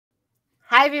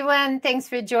Hi, everyone. Thanks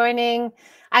for joining.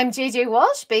 I'm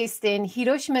JJWalsh, based in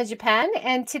Hiroshima, Japan.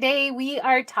 And today we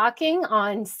are talking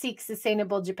on Seek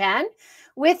Sustainable Japan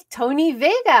with Tony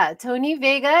Vega. Tony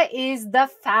Vega is the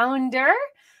founder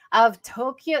of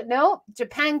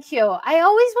JapanKyo. I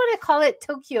always want to call it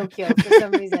Tokyo-kyo for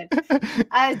some reason.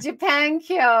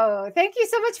 JapanKyo. Thank you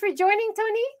so much for joining,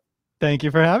 Tony. Thank you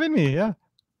for having me. Yeah.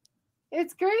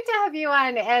 It's great to have you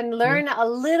on and learn a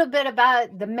little bit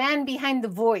about the man behind the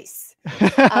voice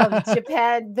of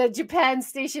Japan, the Japan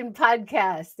Station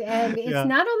podcast. And it's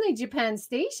not only Japan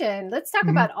Station. Let's talk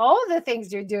about all the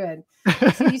things you're doing.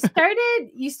 So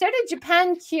you started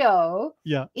JapanKyo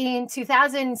in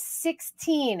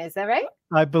 2016. Is that right?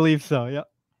 I believe so. Yeah.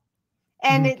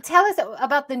 And tell us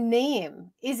about the name.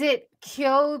 Is it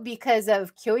kyo because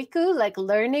of kyoiku, like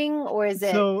learning, or is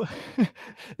it?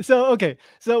 Okay.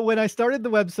 So when I started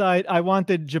the website, I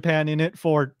wanted Japan in it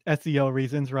for SEO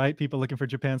reasons, right? People looking for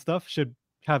Japan stuff should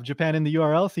have Japan in the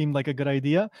URL. Seemed like a good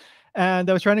idea. And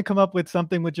I was trying to come up with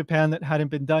something with Japan that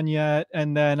hadn't been done yet.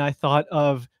 And then I thought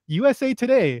of USA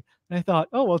Today. And I thought,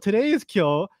 oh, well, today is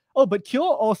kyo. Oh, but kyo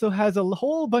also has a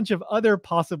whole bunch of other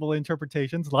possible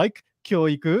interpretations like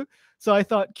kyoiku. So I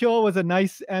thought kyo was a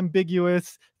nice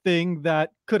ambiguous thing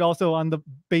that could also on the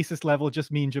basis level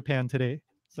just mean Japan today.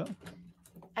 So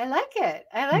I like it.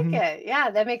 I like it. Yeah,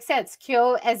 that makes sense.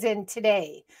 Kyo as in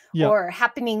today or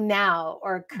happening now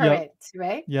or current,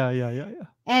 right? Yeah.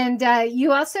 And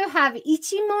you also have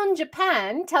Ichimon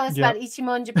Japan. Tell us about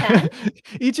Ichimon Japan.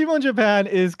 Ichimon Japan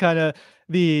is kind of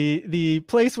the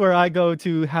place where I go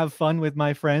to have fun with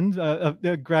my friend,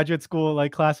 a graduate school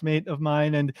like classmate of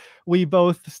mine, and we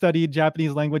both studied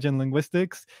Japanese language and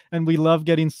linguistics, and we love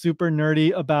getting super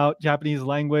nerdy about Japanese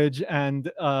language and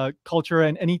culture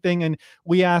and anything, and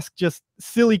we ask just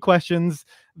silly questions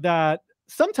that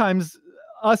sometimes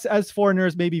us as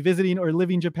foreigners maybe visiting or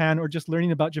living Japan or just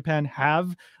learning about Japan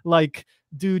have, like,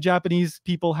 do Japanese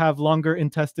people have longer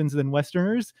intestines than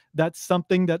Westerners? That's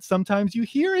something that sometimes you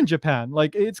hear in Japan.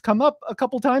 Like, it's come up a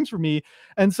couple times for me.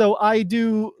 And so I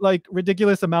do like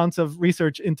ridiculous amounts of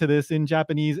research into this in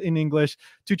Japanese, in English,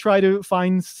 to try to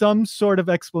find some sort of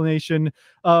explanation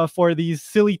for these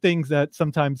silly things that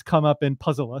sometimes come up and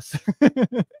puzzle us.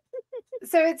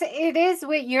 So it is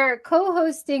what you're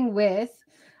co-hosting with.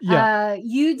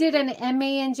 You did an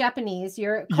MA in Japanese.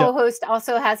 Your co-host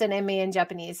also has an MA in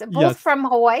Japanese. Both from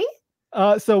Hawaii?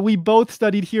 So we both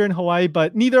studied here in Hawaii,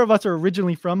 but neither of us are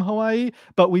originally from Hawaii,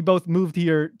 but we both moved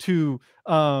here to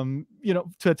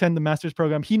attend the master's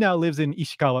program. He now lives in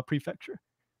Ishikawa Prefecture.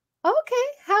 Okay,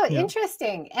 how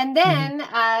interesting. And then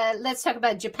let's talk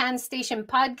about Japan Station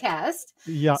podcast.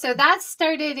 So that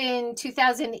started in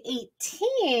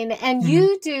 2018, and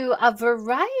you do a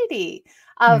variety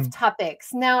of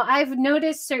topics. Now, I've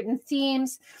noticed certain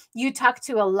themes. You talk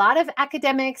to a lot of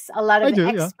academics, a lot of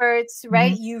experts,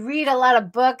 right? You read a lot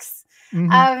of books.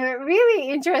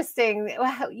 Really interesting.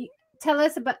 Tell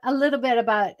us a little bit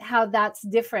about how that's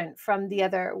different from the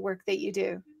other work that you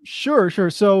do. Sure.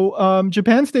 So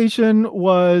Japan Station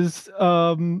was,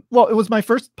 it was my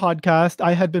first podcast.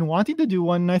 I had been wanting to do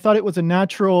one, and I thought it was a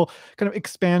natural kind of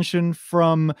expansion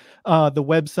from the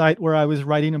website where I was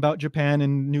writing about Japan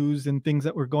and news and things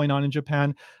that were going on in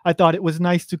Japan. I thought it was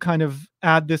nice to kind of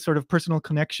add this sort of personal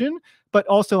connection, but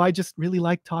also I just really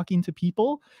like talking to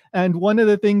people. And one of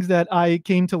the things that I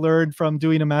came to learn from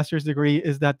doing a master's degree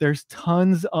is that there's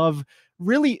tons of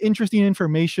really interesting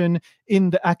information in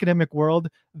the academic world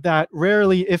that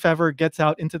rarely, if ever, gets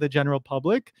out into the general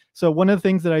public. So one of the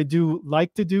things that I do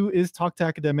like to do is talk to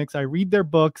academics. I read their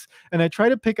books, and I try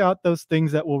to pick out those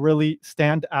things that will really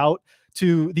stand out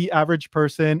to the average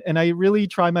person. And I really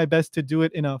try my best to do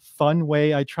it in a fun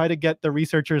way. I try to get the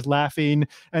researchers laughing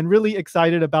and really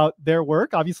excited about their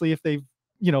work. Obviously, if they've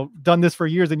done this for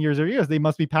years and years or years, they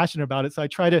must be passionate about it. So I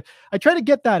try to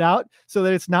get that out so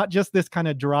that it's not just this kind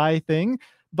of dry thing,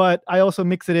 but I also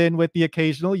mix it in with the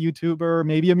occasional YouTuber,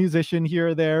 maybe a musician here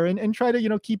or there, and try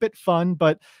to, keep it fun,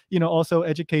 but, also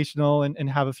educational and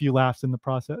have a few laughs in the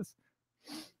process.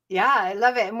 Yeah, I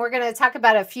love it. And we're going to talk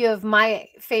about a few of my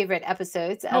favorite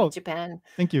episodes of Japan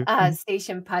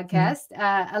Station podcast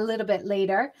a little bit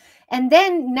later. And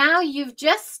then now you've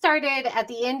just started at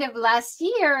the end of last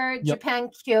year,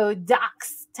 JapanKyo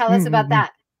Docs. Tell us about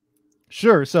that.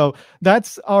 Sure. So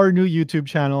that's our new YouTube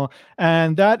channel.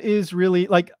 And that is really,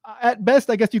 like, at best,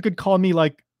 I guess you could call me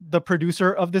like the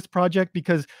producer of this project,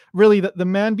 because really the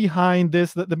man behind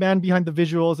this, the man behind the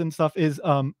visuals and stuff is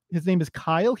his name is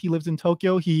Kyle. He lives in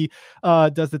Tokyo. He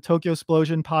does the Tokyo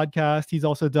Explosion podcast. He's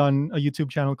also done a YouTube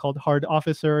channel called Hard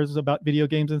Officers about video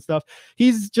games and stuff.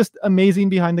 He's just amazing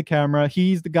behind the camera.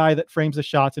 He's the guy that frames the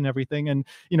shots and everything, and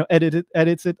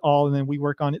edits it all, and then we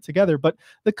work on it together. But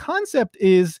the concept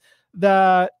is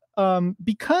that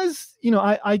because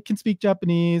I can speak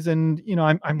Japanese, and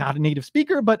I'm not a native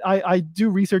speaker, but I do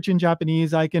research in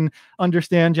Japanese. I can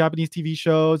understand Japanese TV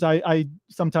shows. I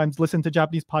sometimes listen to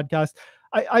Japanese podcasts.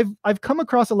 I've come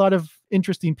across a lot of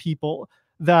interesting people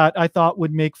that I thought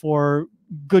would make for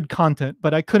good content,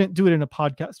 but I couldn't do it in a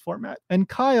podcast format. And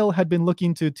Kyle had been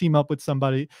looking to team up with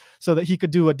somebody so that he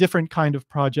could do a different kind of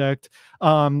project,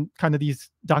 kind of these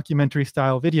documentary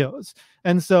style videos.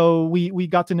 And so we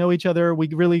got to know each other. We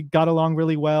really got along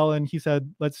really well. And he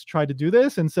said, let's try to do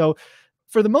this. And so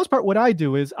for the most part, what I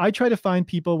do is I try to find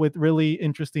people with really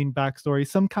interesting backstory,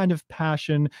 some kind of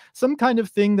passion, some kind of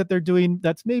thing that they're doing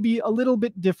that's maybe a little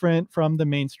bit different from the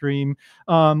mainstream.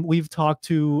 We've talked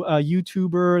to a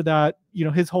YouTuber that,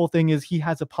 his whole thing is he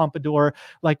has a pompadour.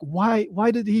 Like, why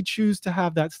did he choose to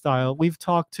have that style? We've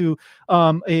talked to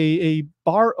a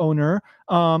bar owner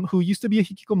who used to be a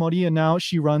hikikomori, and now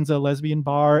she runs a lesbian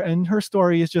bar, and her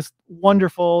story is just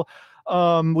wonderful.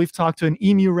 We've talked to an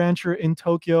emu rancher in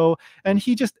Tokyo, and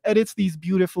he just edits these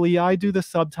beautifully. I do the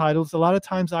subtitles. A lot of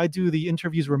times I do the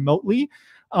interviews remotely.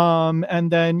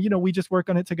 And then, we just work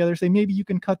on it together, say, maybe you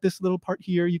can cut this little part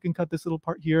here, you can cut this little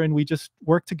part here. And we just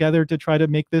work together to try to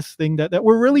make this thing that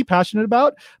we're really passionate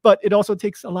about, but it also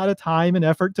takes a lot of time and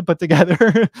effort to put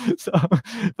together. So,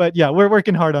 but yeah, we're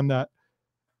working hard on that.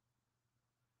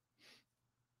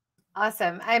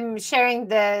 Awesome. I'm sharing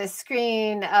the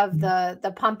screen of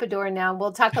the pompadour now.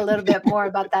 We'll talk a little bit more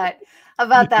about that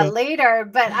later.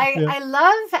 But I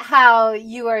love how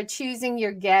you are choosing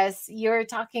your guests. You're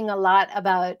talking a lot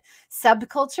about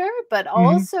subculture, but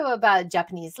also about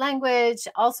Japanese language,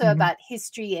 also about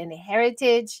history and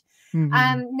heritage.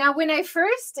 Now, when I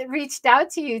first reached out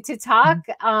to you to talk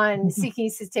on Seeking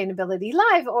Sustainability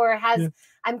Live,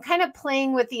 I'm kind of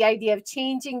playing with the idea of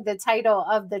changing the title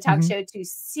of the talk show to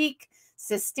Seek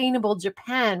Sustainable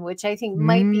Japan, which I think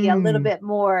might be a little bit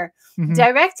more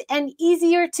direct and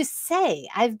easier to say.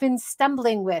 I've been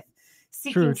stumbling with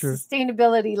Seeking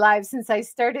Sustainability Live since I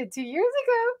started 2 years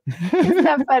ago. Isn't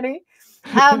that funny?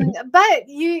 But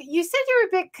you said you're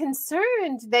a bit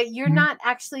concerned that you're not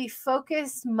actually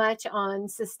focused much on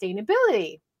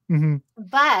sustainability.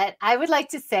 But I would like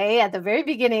to say at the very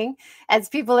beginning, as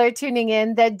people are tuning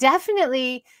in, that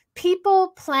definitely people,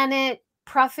 planet,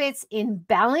 profits in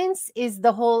balance is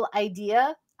the whole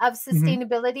idea of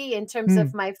sustainability in terms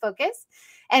of my focus.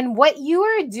 And what you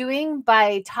are doing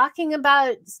by talking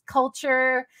about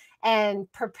culture and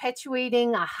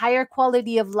perpetuating a higher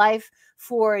quality of life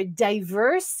for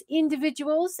diverse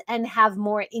individuals and have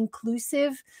more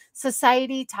inclusive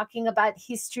society, talking about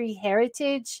history,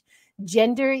 heritage,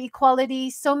 gender equality,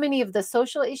 so many of the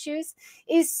social issues,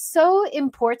 is so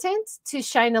important to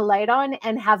shine a light on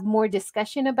and have more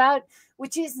discussion about,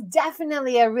 which is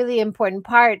definitely a really important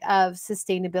part of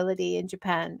sustainability in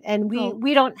Japan. And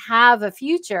we don't have a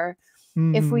future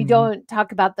if we don't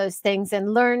talk about those things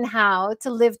and learn how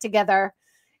to live together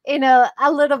in a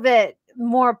little bit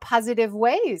more positive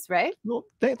ways, right? Well,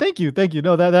 thank you.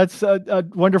 No, that's a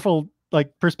wonderful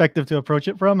perspective to approach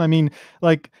it from. I mean,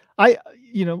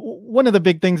 one of the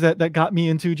big things that got me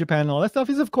into Japan and all that stuff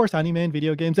is, of course, anime and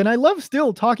video games. And I love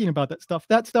still talking about that stuff.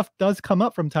 That stuff does come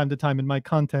up from time to time in my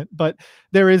content, but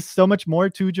there is so much more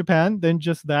to Japan than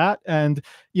just that. And,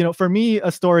 for me,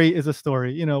 a story is a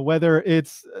story, whether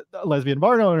it's a lesbian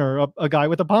bar owner or a guy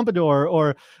with a pompadour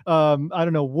or, I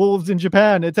don't know, wolves in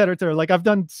Japan, et cetera, et cetera. I've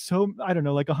done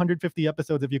 150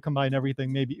 episodes if you combine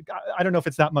everything, maybe. I don't know if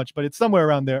it's that much, but it's somewhere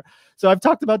around there. So I've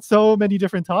talked about so many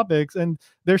different topics, and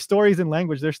there's stories in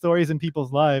language, there's stories in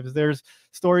people's lives, there's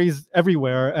stories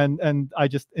everywhere, and I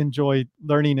just enjoy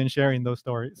learning and sharing those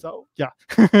stories. So yeah.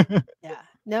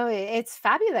 No, it's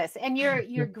fabulous, and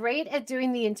you're great at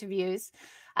doing the interviews.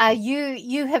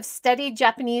 You have studied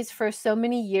Japanese for so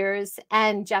many years,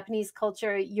 and Japanese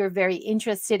culture you're very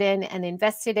interested in and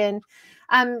invested in.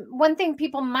 One thing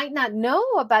people might not know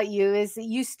about you is that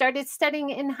you started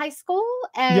studying in high school,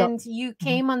 and you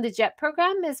came on the JET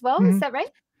program as well. Is that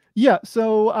right? Yeah,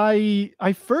 so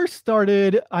I first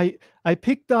started, I I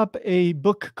picked up a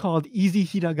book called Easy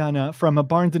Hiragana from a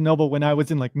Barnes and Noble when I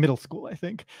was in like middle school, I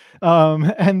think.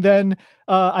 And then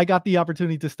I got the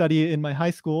opportunity to study it in my high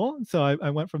school. So I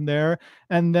went from there.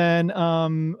 And then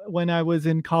when I was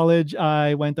in college,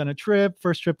 I went on a trip,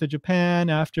 first trip to Japan.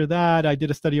 After that, I did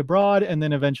a study abroad. And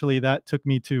then eventually that took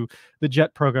me to the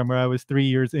JET program where I was 3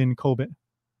 years in Kobe.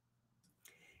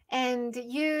 And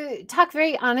you talk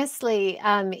very honestly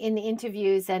in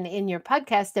interviews and in your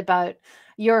podcast about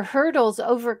your hurdles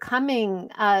overcoming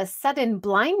sudden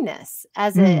blindness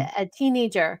as a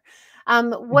teenager.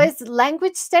 Was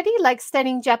language study, like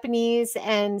studying Japanese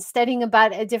and studying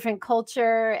about a different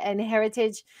culture and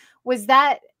heritage, was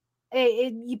that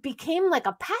it became like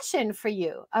a passion for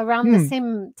you around the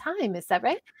same time? Is that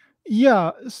right? Yeah.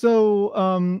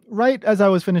 So, right as I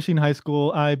was finishing high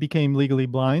school, I became legally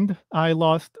blind. I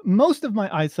lost most of my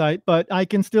eyesight, but I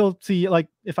can still see, like,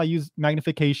 if I use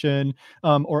magnification,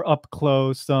 or up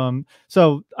close.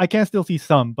 So I can still see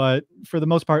some, but for the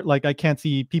most part, like, I can't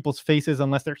see people's faces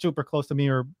unless they're super close to me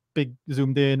or big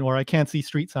zoomed in, or I can't see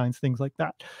street signs, things like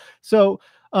that. So,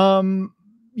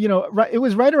 right, it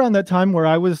was right around that time where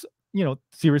I was,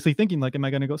 seriously thinking like, am I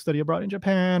going to go study abroad in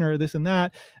Japan or this and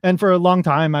that? And for a long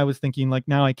time, I was thinking like,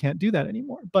 now I can't do that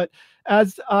anymore. But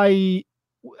as I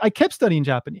kept studying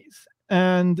Japanese,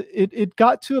 and it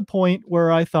got to a point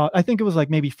where I think it was like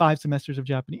maybe 5 semesters of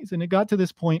Japanese. And it got to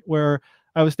this point where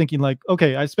I was thinking like,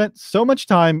 okay, I spent so much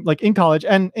time like in college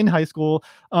and in high school,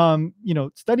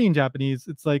 studying Japanese.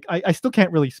 It's like, I still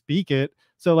can't really speak it.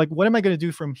 So like, what am I going to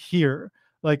do from here?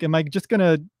 Like, am I just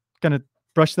gonna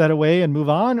brush that away and move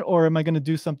on, or am I going to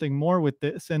do something more with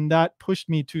this? And that pushed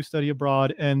me to study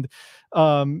abroad. And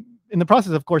in the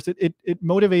process, of course, it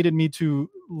motivated me to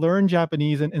learn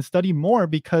Japanese and study more,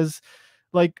 because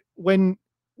like when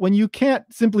you can't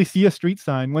simply see a street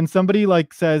sign, when somebody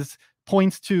like says,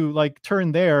 points to like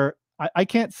turn there, I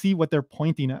can't see what they're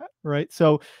pointing at, right?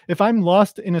 So if I'm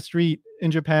lost in a street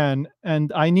in Japan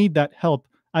and I need that help,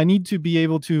 I need to be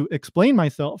able to explain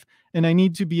myself, and I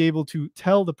need to be able to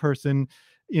tell the person,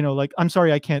 like, I'm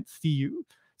sorry, I can't see you.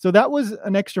 So that was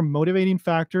an extra motivating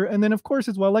factor. And then, of course,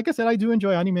 as well, like I said, I do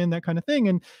enjoy anime and that kind of thing.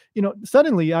 And,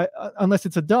 suddenly, unless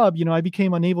it's a dub, I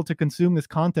became unable to consume this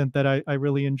content that I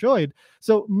really enjoyed.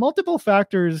 So multiple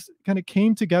factors kind of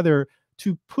came together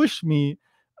to push me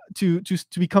to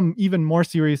become even more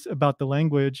serious about the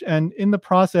language. And in the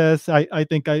process, I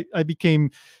think I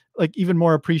became like even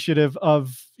more appreciative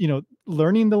of,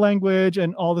 learning the language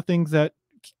and all the things that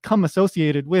come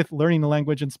associated with learning the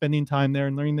language and spending time there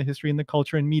and learning the history and the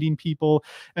culture and meeting people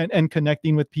and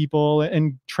connecting with people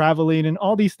and traveling and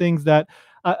all these things that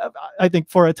I think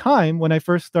for a time when I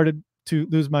first started to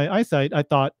lose my eyesight, I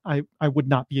thought I would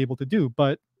not be able to do.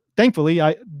 But thankfully,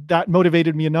 that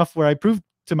motivated me enough where I proved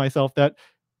to myself that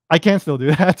I can still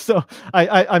do that. So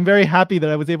I'm very happy that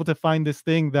I was able to find this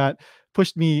thing that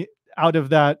pushed me out of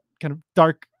that kind of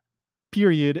dark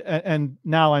period. And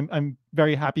now I'm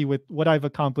very happy with what I've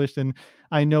accomplished. And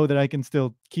I know that I can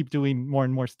still keep doing more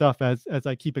and more stuff as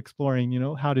I keep exploring,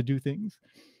 how to do things.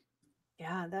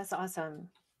 Yeah, that's awesome.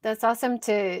 That's awesome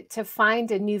to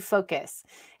find a new focus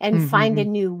and find a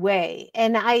new way.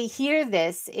 And I hear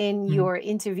this in your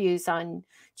interviews on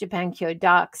JapanKyo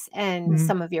Docs and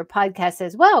some of your podcasts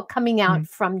as well, coming out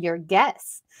from your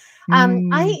guests.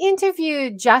 I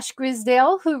interviewed Josh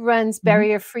Grisdale, who runs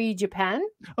Barrier Free Japan.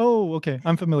 Oh, okay.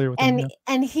 I'm familiar with him. Yeah.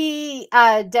 And he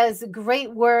does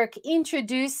great work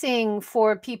introducing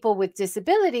for people with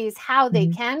disabilities how they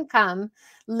can come,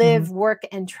 live, work,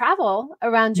 and travel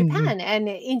around Japan, and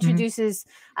introduces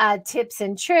tips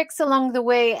and tricks along the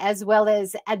way, as well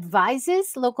as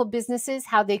advises local businesses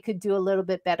how they could do a little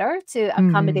bit better to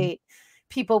accommodate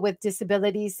people with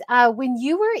disabilities. When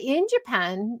you were in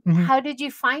Japan, how did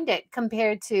you find it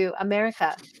compared to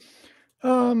America?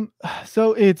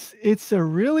 So that's a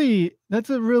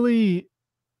really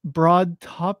broad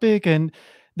topic, and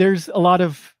there's a lot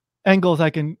of angles I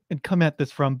can come at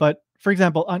this from. But for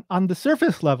example, on the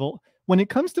surface level, when it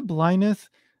comes to blindness,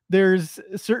 there's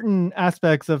certain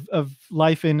aspects of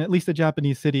life in at least a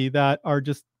Japanese city that are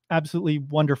just absolutely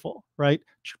wonderful, right?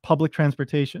 Public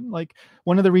transportation. Like,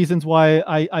 one of the reasons why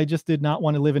I just did not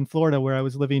want to live in Florida, where I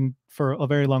was living for a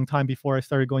very long time before I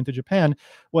started going to Japan,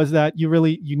 was that you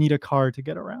need a car to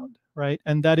get around, right?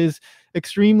 And that is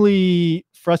extremely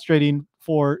frustrating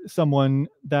for someone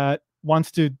that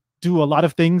wants to do a lot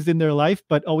of things in their life,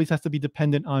 but always has to be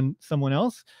dependent on someone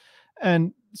else.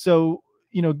 And so,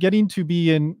 getting to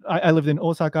be I lived in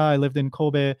Osaka, I lived in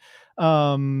Kobe,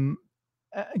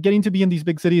 getting to be in these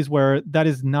big cities where that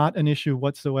is not an issue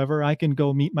whatsoever. I can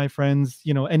go meet my friends,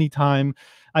 anytime.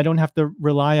 I don't have to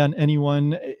rely on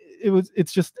anyone.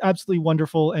 it's just absolutely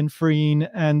wonderful and freeing.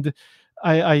 And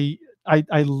I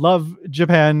love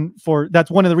Japan for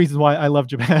that's one of the reasons why I love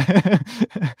Japan.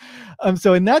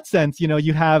 So in that sense,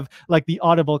 you have like the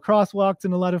audible crosswalks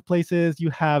in a lot of places. You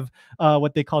have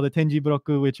what they call the tenji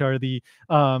buroku, which are the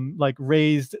like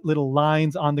raised little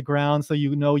lines on the ground, so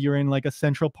you're in like a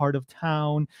central part of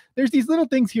town. There's these little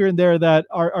things here and there that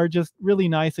are just really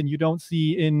nice, and you don't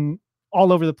see in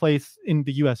all over the place in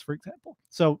the US, for example.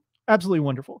 So absolutely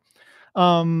wonderful.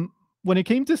 When it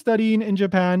came to studying in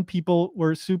Japan, people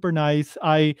were super nice.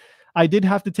 I did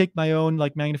have to take my own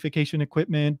like magnification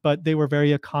equipment, but they were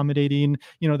very accommodating.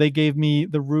 They gave me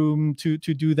the room to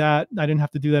do that. I didn't have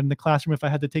to do that in the classroom. If I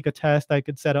had to take a test, I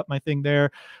could set up my thing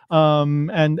there,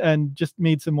 and just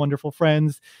made some wonderful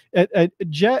friends. At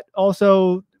JET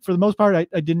also, for the most part,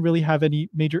 I didn't really have any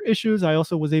major issues. I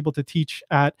also was able to teach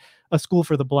at a school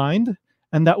for the blind.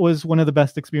 And that was one of the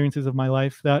best experiences of my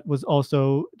life. That was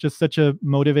also just such a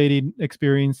motivating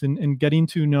experience in getting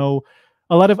to know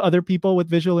a lot of other people with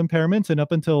visual impairments. And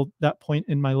up until that point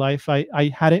in my life,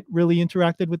 I hadn't really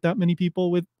interacted with that many people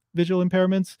with visual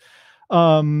impairments.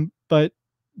 But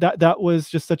that was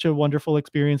just such a wonderful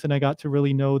experience. And I got to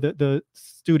really know that the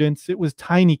students, it was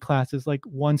tiny classes, like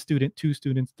 1 student, 2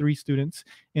 students, 3 students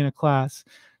in a class.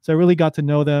 So I really got to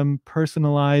know them,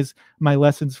 personalize my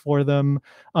lessons for them.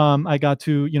 I got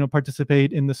to,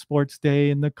 participate in the sports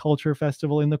day, in the culture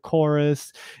festival, in the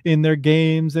chorus, in their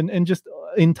games, and just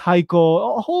in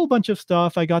taiko, a whole bunch of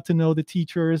stuff. I got to know the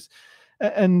teachers.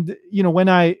 And, when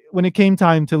it came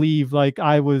time to leave, like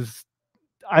I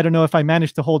don't know if I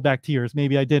managed to hold back tears.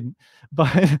 Maybe I didn't,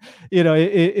 but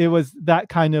it was that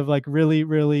kind of like really,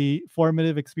 really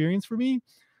formative experience for me.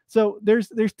 So there's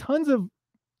tons of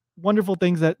wonderful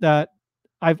things that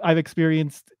I've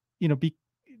experienced,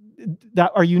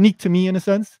 that are unique to me in a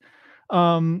sense.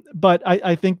 But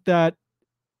I think that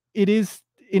it is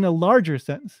in a larger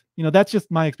sense, that's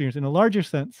just my experience. In a larger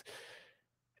sense,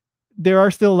 there are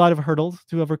still a lot of hurdles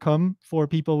to overcome for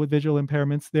people with visual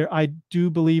impairments. I do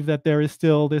believe that there is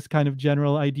still this kind of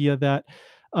general idea that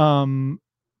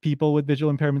people with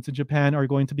visual impairments in Japan are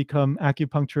going to become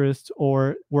acupuncturists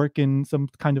or work in some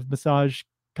kind of massage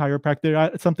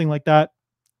chiropractor, something like that.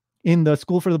 In the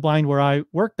school for the blind where I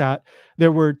worked at,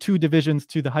 there were 2 divisions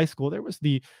to the high school. There was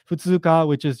the Futsuka,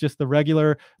 which is just the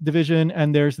regular division,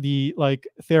 and there's the like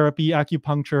therapy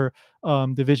acupuncture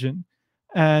division.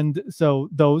 And so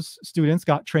those students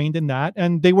got trained in that,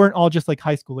 and they weren't all just like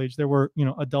high school age. There were,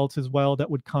 adults as well that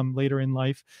would come later in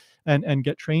life and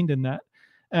get trained in that.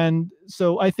 And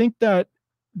so I think that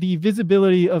the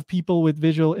visibility of people with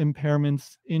visual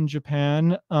impairments in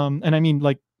Japan, and I mean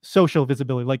like social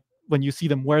visibility, like when you see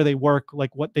them where they work,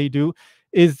 like what they do,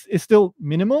 is still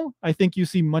minimal. I think you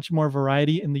see much more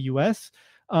variety in the US.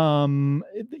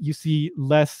 You see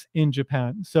less in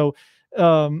Japan. So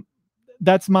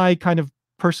that's my kind of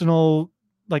personal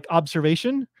like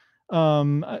observation.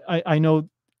 I know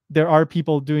there are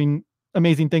people doing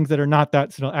amazing things that are not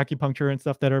that, acupuncture and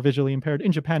stuff, that are visually impaired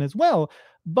in Japan as well.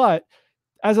 But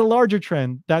as a larger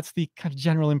trend, that's the kind of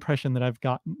general impression that I've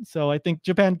gotten. So I think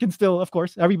Japan can still, of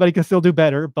course, everybody can still do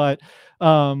better. But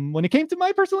when it came to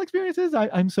my personal experiences,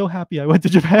 I'm so happy I went to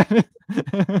Japan.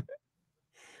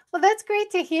 Well, that's great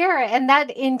to hear. And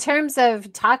that in terms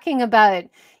of talking about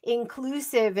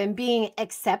inclusive and being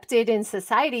accepted in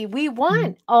society, we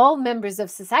want all members of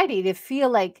society to feel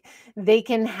like they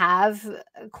can have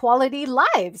quality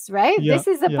lives, right? Yeah, this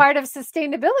is a part of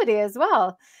sustainability as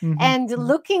well. And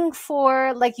looking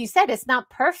for, like you said, it's not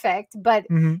perfect, but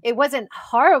it wasn't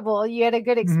horrible. You had a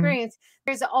good experience.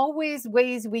 There's always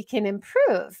ways we can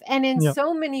improve. And in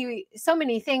so many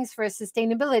things for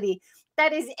sustainability,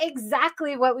 that is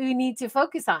exactly what we need to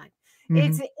focus on.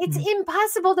 It's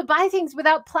impossible to buy things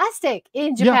without plastic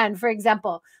in Japan, for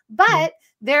example, but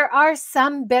there are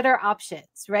some better options,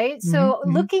 right? So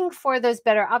looking for those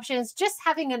better options, just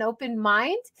having an open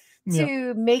mind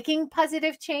to making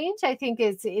positive change, I think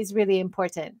is really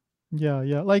important.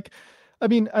 Yeah. Like, I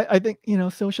mean, I think,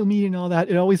 social media and all that,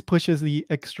 it always pushes the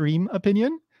extreme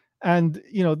opinion. And,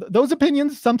 those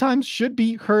opinions sometimes should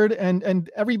be heard.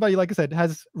 And everybody, like I said,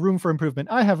 has room for improvement.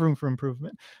 I have room for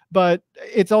improvement. But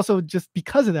it's also just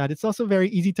because of that, it's also very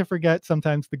easy to forget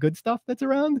sometimes the good stuff that's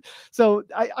around. So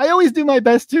I always do my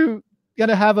best to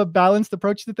have a balanced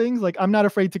approach to things. Like, I'm not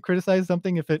afraid to criticize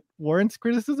something if it warrants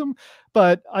criticism.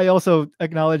 But I also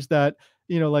acknowledge that,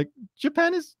 like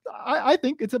Japan is, I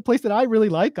think it's a place that I really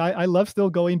like. I love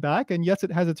still going back, and yes,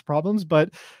 it has its problems,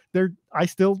 but I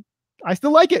still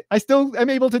like it. I still am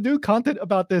able to do content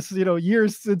about this,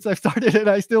 years since I've started it.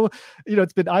 I still,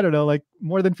 it's been, I don't know, like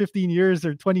more than 15 years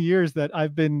or 20 years that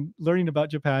I've been learning about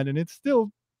Japan, and it's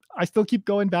still, I still keep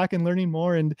going back and learning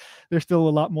more, and there's still a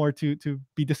lot more to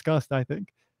be discussed, I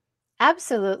think.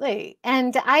 Absolutely.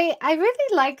 And I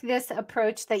really like this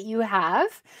approach that you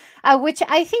have, which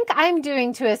I think I'm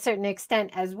doing to a certain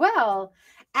extent as well.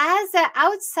 As an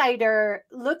outsider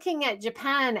looking at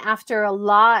Japan after a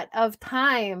lot of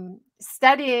time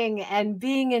studying and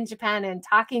being in Japan and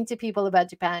talking to people about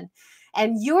Japan,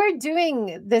 and you're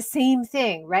doing the same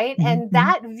thing, right? And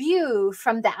that view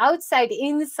from the outside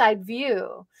inside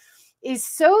view is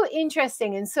so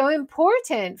interesting and so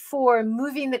important for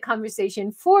moving the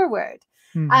conversation forward.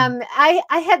 I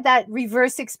had that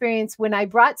reverse experience when I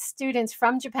brought students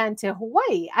from Japan to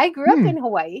Hawaii. I grew up in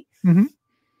Hawaii.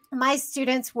 My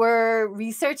students were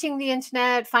researching the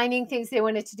internet, finding things they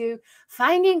wanted to do,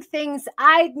 finding things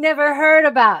I'd never heard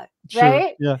about,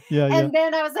 right? Yeah. And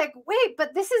then I was like, wait,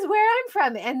 but this is where I'm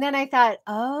from. And then I thought,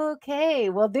 okay,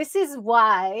 well, this is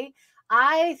why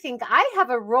I think I have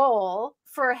a role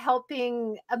for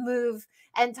helping move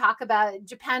and talk about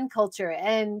Japan culture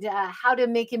and how to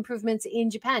make improvements in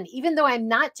Japan. Even though I'm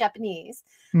not Japanese,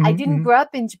 I didn't grow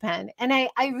up in Japan. And I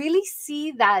really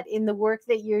see that in the work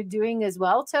that you're doing as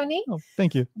well, Tony. Oh,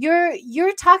 thank you.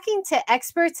 You're talking to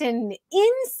experts and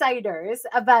insiders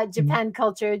about Japan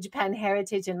culture, Japan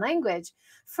heritage and language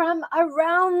from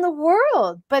around the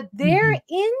world. But their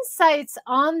insights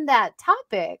on that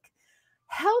topic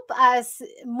help us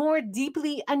more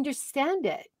deeply understand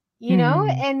it,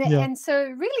 and so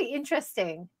really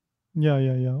interesting. Yeah.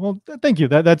 Well, thank you.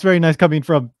 That's very nice coming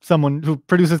from someone who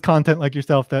produces content like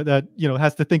yourself that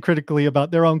has to think critically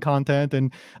about their own content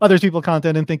and other people's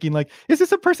content and thinking like, is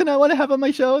this a person I want to have on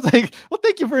my show? It's like, well,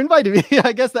 thank you for inviting me.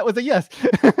 I guess that was a yes.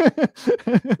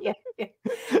 Yeah.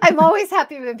 I'm always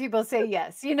happy when people say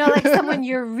yes. Like someone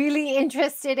you're really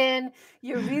interested in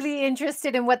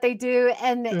what they do,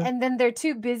 and then they're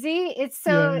too busy. It's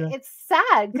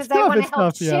sad because I want to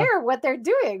help share what they're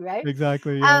doing, right?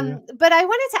 Exactly. But I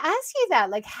wanted to ask you that,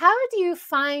 like, how do you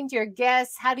find your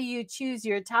guests? How do you choose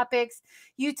your topics?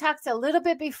 You talked a little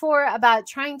bit before about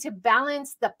trying to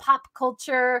balance the pop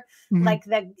culture, like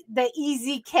the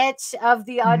easy catch of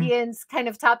the audience kind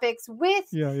of topics with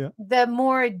the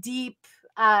more deep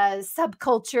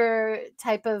subculture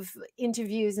type of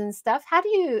interviews and stuff. How do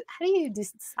you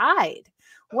decide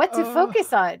what to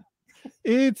focus on?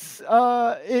 It's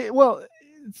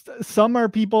some are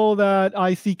people that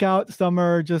I seek out, some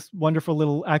are just wonderful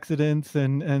little accidents,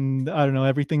 and I don't know,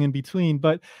 everything in between.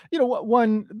 But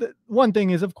one thing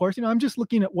is, of course, I'm just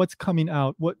looking at what's coming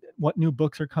out, what new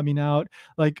books are coming out.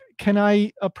 Like, can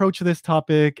I approach this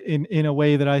topic in a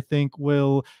way that I think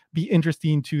will be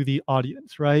interesting to the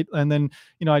audience, right? And then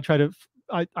I try to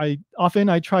I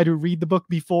often try to read the book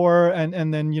before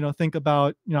and then think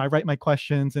about, I write my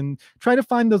questions and try to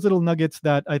find those little nuggets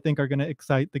that I think are going to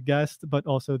excite the guest, but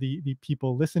also the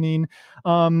people listening.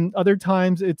 Other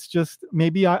times it's just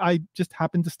maybe I just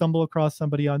happen to stumble across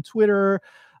somebody on Twitter.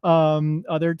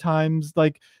 Other times,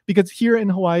 like, because here in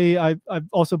Hawaii I've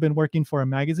also been working for a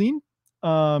magazine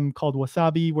called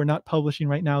Wasabi. We're not publishing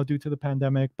right now due to the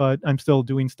pandemic, but I'm still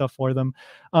doing stuff for them.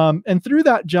 And through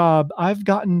that job, I've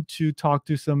gotten to talk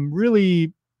to some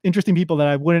really interesting people that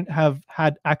I wouldn't have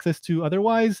had access to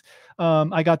otherwise.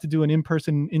 I got to do an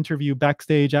in-person interview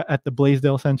backstage at the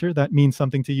Blaisdell Center. That means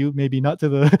something to you, maybe not to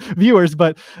the viewers,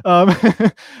 but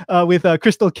with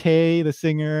Crystal Kay, the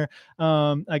singer.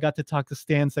 I got to talk to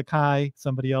Stan Sakai,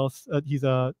 somebody else. He's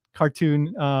a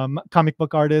cartoon comic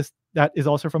book artist that is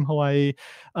also from Hawaii.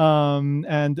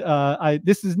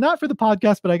 This is not for the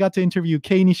podcast, but I got to interview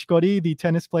Kei Nishikori, the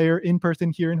tennis player, in person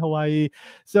here in Hawaii.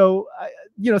 So,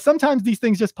 sometimes these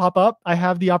things just pop up. I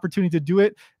have the opportunity to do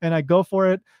it and I go for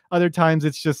it. Other times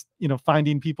it's just,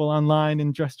 finding people online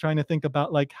and just trying to think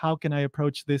about, like, how can I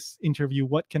approach this interview?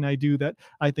 What can I do that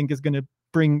I think is going to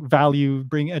bring value,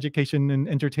 bring education and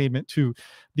entertainment to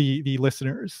the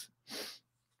listeners?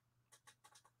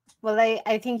 Well,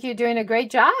 I think you're doing a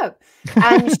great job.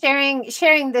 I'm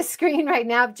sharing the screen right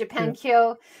now of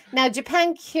JapanKyo. Now,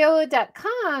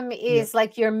 JapanKyo.com is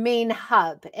like your main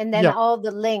hub, and then all the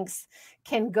links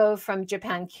can go from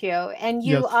JapanKyo. And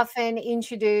you often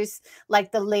introduce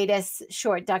like the latest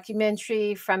short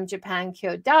documentary from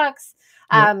JapanKyo Docs,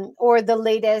 or the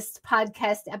latest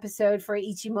podcast episode for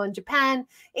Ichimon Japan.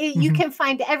 You can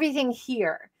find everything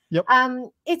here. Yep.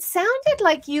 It sounded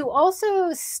like you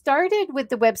also started with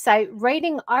the website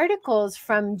writing articles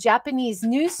from Japanese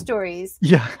news stories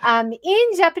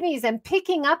in Japanese and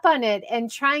picking up on it and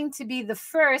trying to be the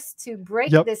first to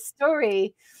break this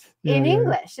story in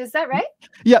English. Is that right?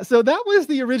 Yeah. So that was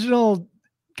the original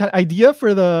kind of idea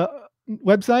for the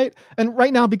website. And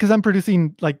right now, because I'm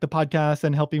producing like the podcast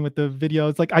and helping with the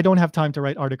videos, like I don't have time to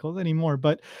write articles anymore.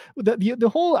 But the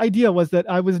whole idea was that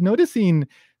I was noticing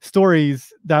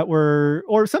stories that were,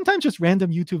 or sometimes just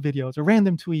random YouTube videos or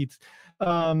random tweets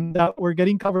that were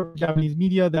getting covered in Japanese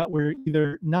media that were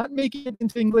either not making it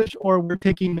into English or were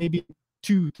taking maybe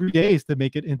 2-3 days to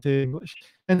make it into English.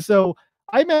 And so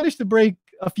I managed to break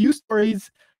a few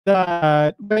stories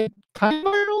that went kind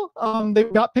of viral. They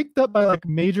got picked up by like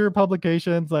major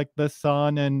publications like The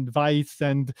Sun and Vice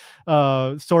and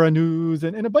Sora News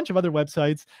and a bunch of other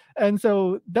websites. And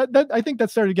so that I think that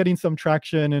started getting some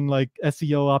traction and like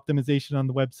SEO optimization on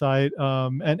the website.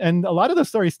 And a lot of the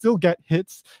stories still get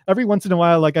hits every once in a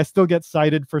while. Like I still get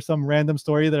cited for some random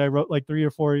story that I wrote like 3 or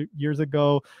 4 years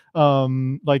ago.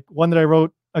 Like one that I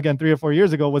wrote again 3 or 4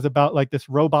 years ago was about like this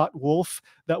robot wolf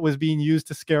that was being used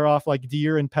to scare off like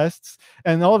deer and pests,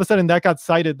 and all of a sudden that got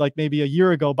cited like maybe a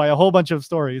year ago by a whole bunch of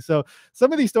stories. So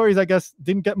some of these stories I guess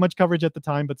didn't get much coverage at the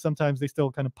time, but sometimes they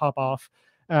still kind of pop off,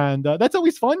 and that's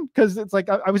always fun because it's like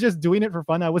I was just doing it for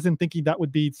fun. I wasn't thinking that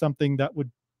would be something that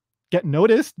would get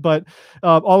noticed, but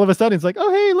all of a sudden it's like,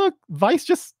 oh hey, look, Vice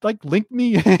just like linked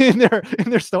me in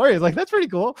their stories. Like that's pretty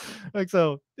cool. Like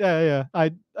so yeah.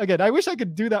 I wish I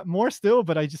could do that more still,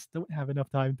 but I just don't have enough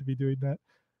time to be doing that.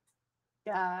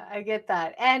 Yeah, I get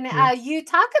that. And you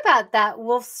talk about that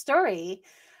wolf story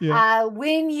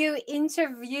when you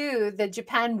interview the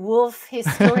Japan wolf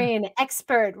historian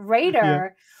expert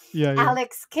writer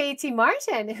Alex K.T.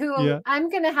 Martin, who I'm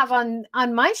going to have on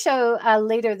my show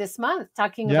later this month,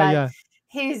 talking about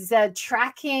his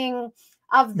tracking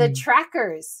of the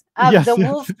trackers, of the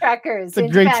wolf trackers in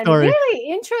Japan. Story.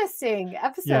 Really interesting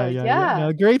episode.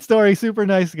 No, great story. Super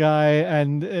nice guy.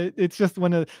 And it's just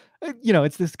one of,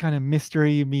 it's this kind of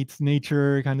mystery meets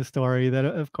nature kind of story that,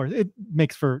 of course, it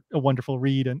makes for a wonderful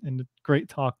read and a great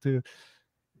talk too.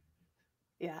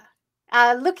 Yeah.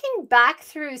 Looking back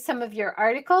through some of your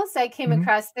articles, I came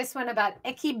across this one about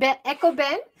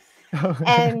Ekoben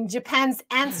and Japan's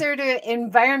answer to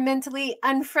environmentally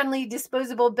unfriendly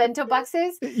disposable bento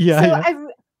boxes. I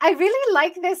really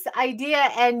like this idea.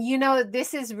 And,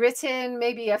 this is written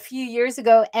maybe a few years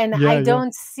ago, and I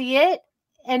don't see it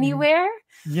anywhere.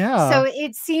 So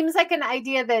it seems like an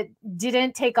idea that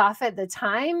didn't take off at the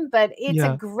time, but it's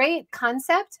a great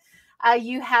concept.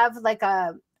 You have like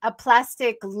a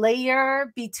plastic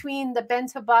layer between the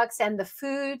bento box and the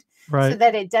food so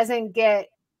that it doesn't get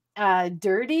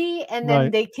dirty, and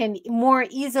then they can more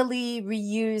easily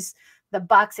reuse the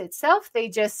box itself. They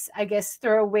just, I guess,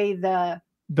 throw away the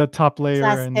top layer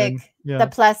plastic, and then, the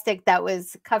plastic that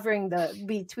was covering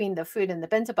between the food and the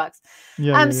bento box.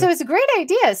 So it's a great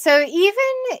idea. So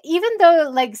even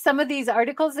though like some of these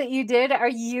articles that you did are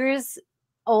years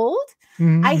old,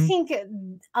 I think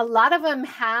a lot of them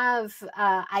have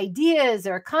ideas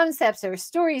or concepts or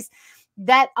stories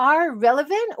that are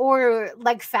relevant, or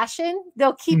like fashion,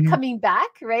 they'll keep coming back,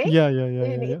 right?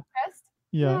 Yeah.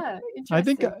 I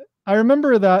think I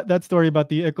remember that story about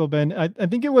the Ikoben. I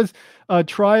think it was a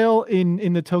trial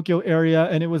in the Tokyo area,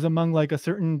 and it was among like a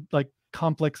certain like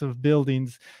complex of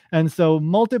buildings, and so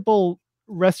multiple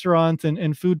restaurants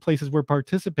and food places were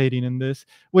participating in this,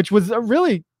 which was a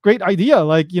really great idea.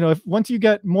 Like, if once you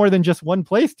get more than just one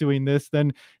place doing this,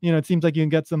 then it seems like you can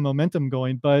get some momentum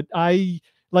going. But I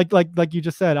like you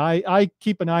just said, I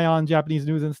keep an eye on Japanese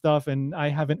news and stuff, and I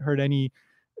haven't heard any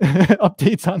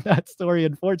updates on that story,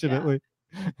 unfortunately.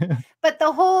 But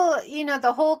the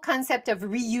whole concept of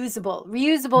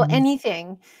reusable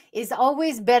anything is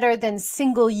always better than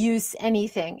single-use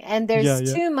anything. And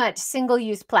there's too much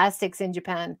single-use plastics in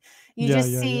Japan. You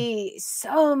see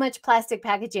so much plastic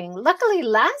packaging. Luckily,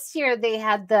 last year they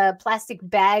had the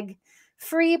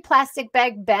free plastic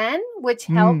bag ban, which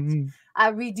helped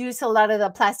reduce a lot of the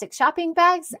plastic shopping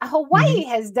bags. Hawaii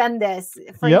has done this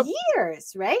for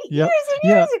years, right? Years and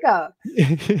years ago.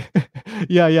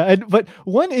 But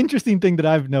one interesting thing that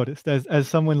I've noticed as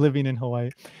someone living in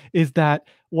Hawaii is that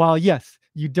while yes,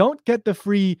 you don't get the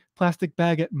free plastic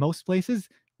bag at most places,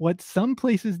 what some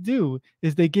places do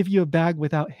is they give you a bag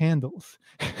without handles.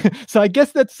 So I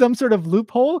guess that's some sort of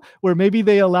loophole where maybe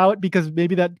they allow it because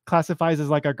maybe that classifies as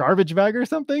like a garbage bag or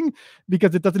something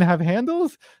because it doesn't have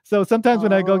handles. So sometimes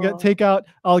when I go get takeout,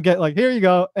 I'll get like, here you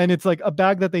go. And it's like a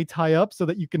bag that they tie up so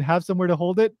that you can have somewhere to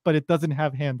hold it, but it doesn't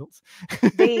have handles.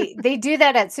 They do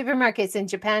that at supermarkets in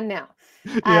Japan now.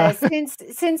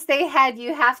 Since they had,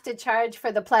 you have to charge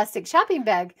for the plastic shopping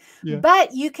bag,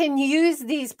 but you can use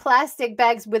these plastic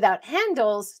bags without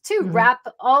handles to wrap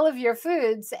all of your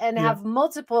foods and have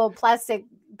multiple plastic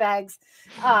bags.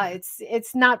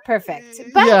 It's not perfect,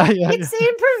 but it's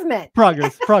improvement.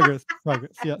 Progress.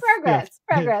 Yes.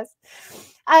 Progress.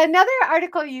 Another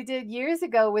article you did years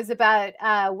ago was about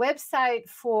a website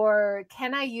for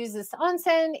can I use this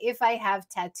onsen if I have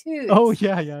tattoos? Oh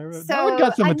yeah. So that one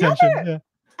got some attention.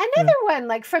 Another one,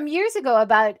 like from years ago,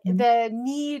 about the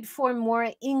need for more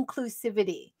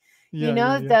inclusivity.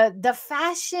 The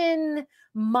fashion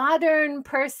modern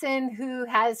person who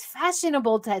has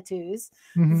fashionable tattoos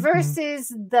versus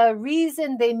the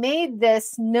reason they made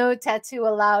this no tattoo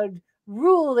allowed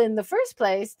rule in the first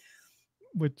place,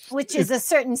 which is a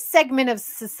certain segment of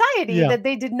society that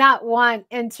they did not want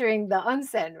entering the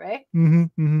onsen, right?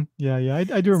 Yeah.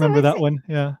 I do remember that one.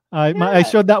 Yeah. I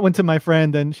showed that one to my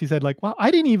friend and she said like, well,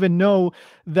 I didn't even know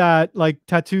that like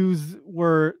tattoos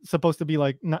were supposed to be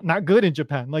like not good in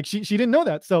Japan. Like she didn't know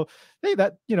that. So hey,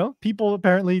 that, people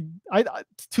apparently,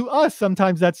 to us,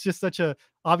 sometimes that's just such a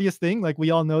obvious thing. Like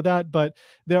we all know that, but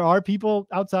there are people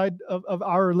outside of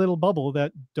our little bubble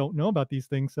that don't know about these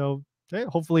things. So hey,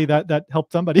 hopefully that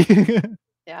helped somebody.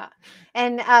 Yeah.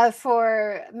 And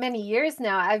for many years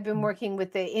now, I've been working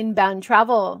with the inbound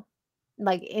travel,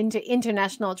 like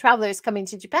international travelers coming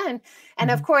to Japan.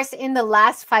 And of course, in the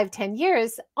last 5-10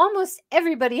 years, almost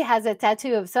everybody has a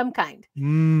tattoo of some kind.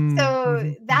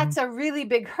 So that's a really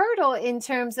big hurdle in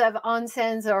terms of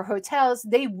onsens or hotels.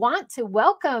 They want to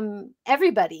welcome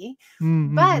everybody,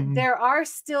 but there are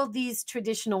still these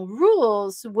traditional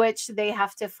rules which they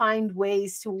have to find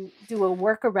ways to do a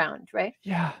workaround, right?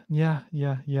 Yeah.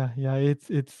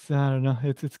 It's I don't know.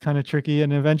 It's kind of tricky,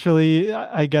 and eventually,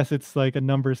 I guess it's like a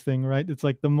numbers thing, right? It's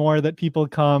like the more that people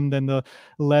come, then the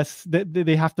less that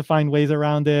they have to find ways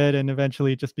around it, and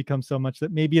eventually, it just becomes so much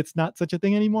that maybe it's not such a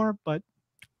thing anymore. But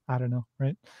I don't know,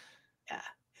 right? Yeah.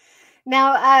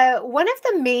 Now, one of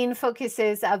the main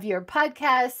focuses of your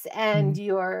podcast and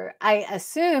I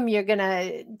assume you're going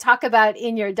to talk about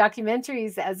in your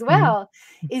documentaries as well,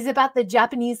 is about the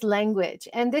Japanese language.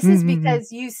 And this is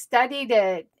because you studied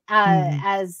it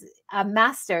as a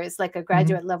master's, like a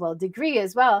graduate level degree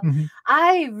as well.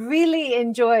 I really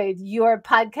enjoyed your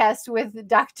podcast with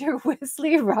Dr.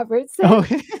 Wesley Robertson. Oh.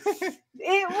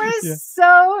 It was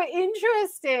so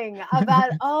interesting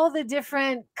about all the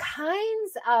different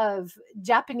kinds of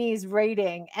Japanese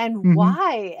writing and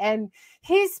why, and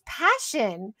his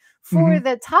passion for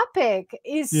the topic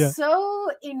is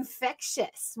so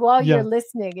infectious while you're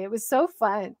listening. It was so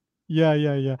fun.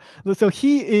 Yeah. So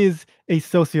he is a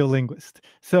sociolinguist.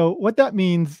 So what that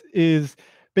means is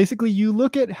basically you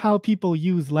look at how people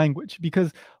use language,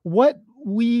 because what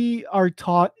we are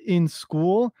taught in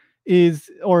school is,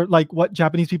 or like what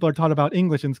Japanese people are taught about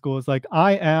English in school is like,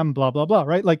 I am blah, blah, blah,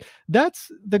 right? Like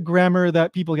that's the grammar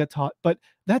that people get taught, but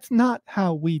that's not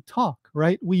how we talk,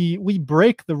 right? We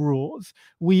break the rules.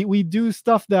 We do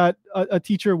stuff that a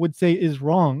teacher would say is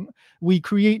wrong. We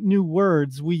create new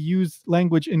words. We use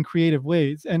language in creative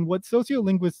ways. And what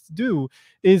sociolinguists do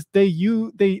is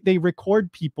they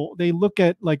record people. They look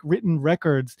at like written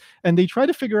records and they try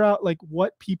to figure out like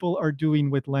what people are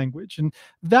doing with language. And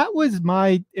that was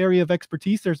my area of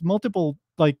expertise. There's multiple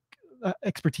like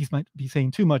expertise might be saying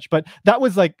too much, but that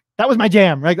was my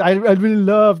jam, right? I really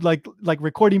loved like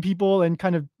recording people and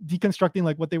kind of deconstructing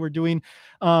like what they were doing,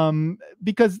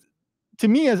 because to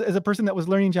me as a person that was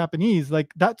learning Japanese,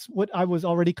 like that's what I was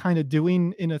already kind of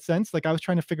doing in a sense. Like I was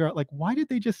trying to figure out like, why did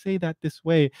they just say that this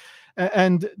way?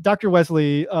 And Dr.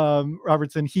 Wesley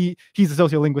Robertson, he's a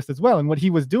sociolinguist as well, and what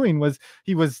he was doing was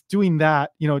he was doing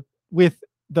that, with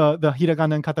the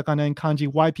hiragana and katakana and kanji,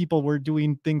 why people were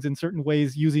doing things in certain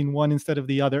ways, using one instead of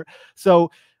the other. So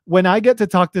when I get to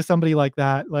talk to somebody like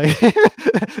that, like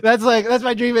that's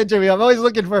my dream interview. I'm always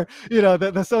looking for,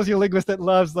 the sociolinguist that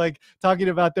loves like talking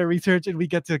about their research, and we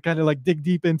get to kind of like dig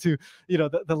deep into,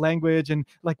 the language and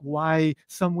like why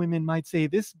some women might say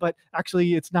this, but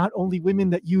actually it's not only women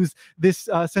that use this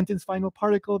sentence final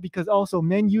particle, because also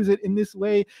men use it in this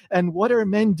way. And what are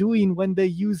men doing when they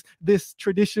use this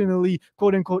traditionally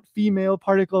quote unquote female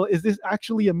particle? Is this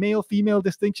actually a male female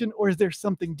distinction, or is there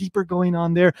something deeper going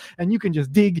on there? And you can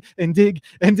just dig and dig.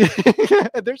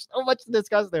 There's so much to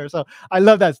discuss there. So I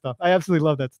love that stuff. I absolutely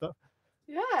love that stuff.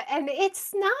 Yeah, and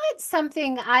it's not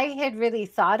something I had really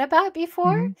thought about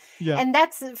before. Yeah. And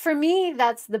that's, for me,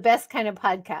 that's the best kind of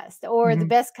podcast, or the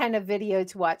best kind of video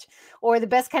to watch, or the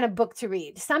best kind of book to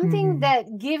read. Something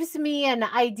that gives me an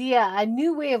idea, a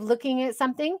new way of looking at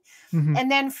something.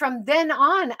 And then from then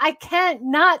on, I can't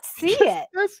not see it.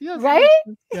 Yes, right?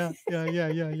 Yeah.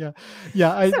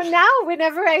 So now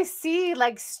whenever I see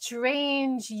like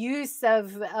strange use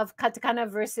of katakana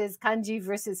versus kanji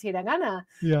versus hiragana,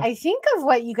 I think of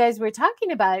what you guys were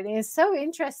talking about. And it's so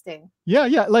interesting. Yeah,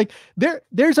 yeah. Like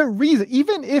there's a reason,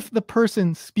 even if the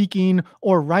person speaking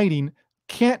or writing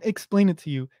can't explain it to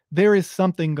you, there is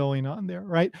something going on there,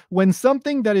 right? When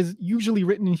something that is usually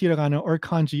written in hiragana or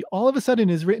kanji all of a sudden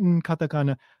is written in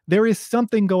katakana, there is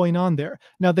something going on there.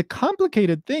 Now, the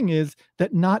complicated thing is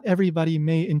that not everybody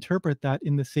may interpret that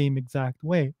in the same exact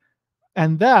way.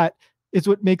 And that is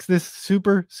what makes this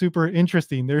super, super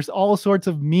interesting. There's all sorts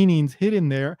of meanings hidden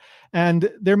there.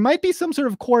 And there might be some sort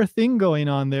of core thing going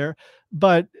on there,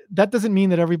 but that doesn't mean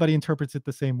that everybody interprets it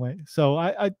the same way. So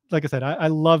I like I said, I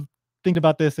love thinking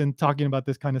about this and talking about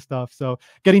this kind of stuff. So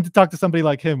getting to talk to somebody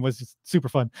like him was just super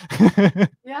fun.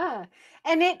 Yeah.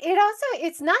 And it also,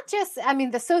 it's not just, I mean,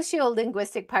 the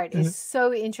sociolinguistic part is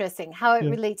so interesting, how it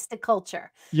relates to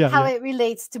culture, how it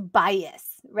relates to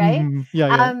bias, right?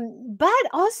 But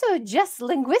also just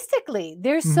linguistically,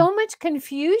 there's so much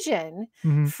confusion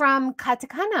from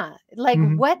katakana. Like,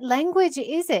 what language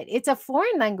is it? It's a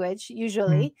foreign language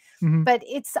usually, but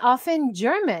it's often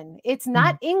German. It's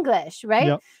not English,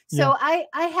 right? So I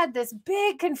had this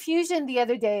big confusion the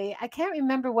other day. I can't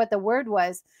remember what the word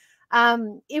was.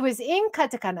 It was in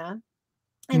katakana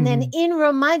and then in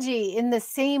romaji in the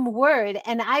same word,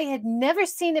 and I had never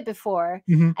seen it before.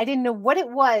 I didn't know what it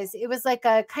was. It was like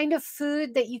a kind of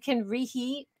food that you can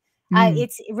reheat.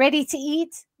 It's ready to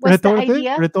eat. What's the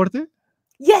idea? Retorte?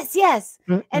 Yes, yes.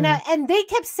 And they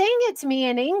kept saying it to me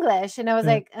in English, and I was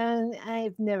like,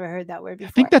 I've never heard that word before.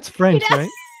 I think that's French, right?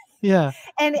 Yeah.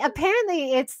 And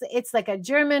apparently it's like a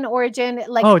German origin,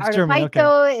 like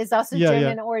Artipaito is also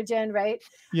German origin, right?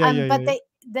 But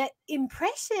the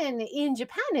impression in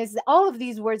Japan is that all of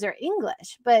these words are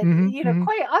English, but you know,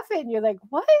 quite often you're like,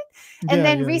 what? And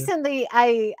then recently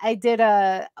I did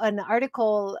an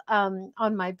article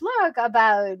on my blog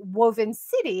about woven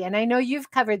city, and I know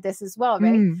you've covered this as well,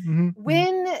 right?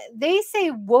 When they say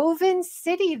woven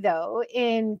city though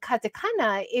in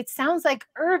katakana, it sounds like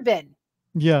urban.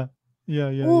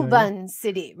 Urban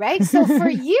city, right? So for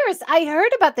years I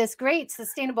heard about this great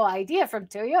sustainable idea from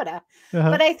Toyota,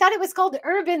 but I thought it was called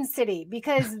urban city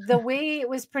because the way it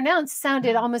was pronounced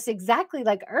sounded almost exactly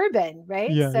like urban, right?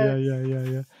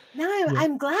 Now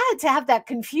I'm glad to have that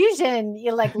confusion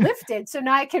lifted, so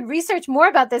now I can research more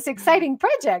about this exciting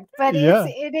project. But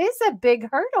it is a big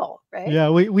hurdle, right? Yeah,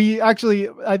 we actually,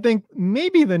 I think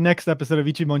maybe the next episode of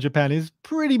Ichimon Japan is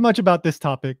pretty much about this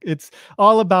topic. It's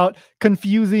all about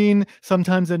confusing,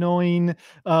 sometimes annoying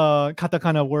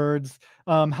katakana words,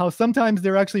 how sometimes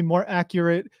they're actually more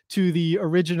accurate to the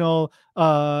original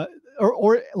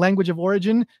or language of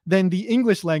origin than the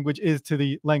English language is to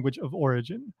the language of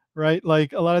origin, right?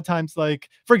 Like a lot of times, like,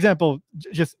 for example,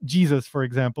 just Jesus, for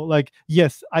example, like,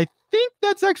 yes, I think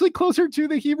that's actually closer to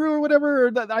the Hebrew or whatever.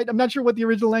 Or I'm not sure what the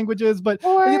original language is, but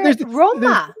or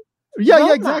Roma.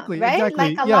 Yeah, exactly. Right?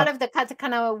 Exactly. Like a lot of the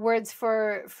katakana words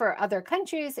for other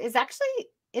countries is actually,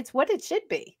 it's what it should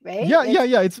be, right?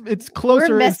 It's closer.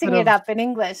 We're messing it up in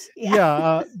English.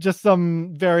 Just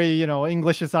some very,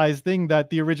 Englishized thing that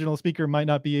the original speaker might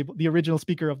not be able, the original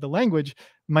speaker of the language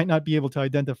might not be able to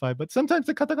identify. But sometimes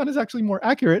the katakana is actually more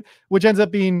accurate, which ends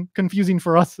up being confusing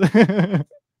for us.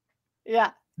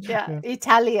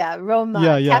 Italia,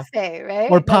 Roma, cafe,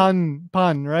 right? Or pan,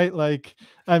 right? Like,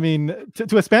 I mean,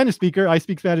 to a Spanish speaker, I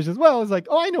speak Spanish as well. It's like,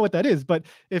 oh, I know what that is. But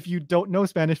if you don't know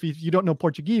Spanish, if you don't know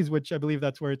Portuguese, which I believe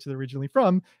that's where it's originally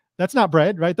from, that's not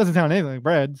bread, right? It doesn't sound anything like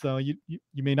bread. So you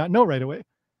may not know right away.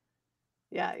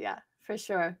 Yeah, for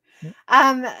sure.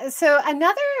 So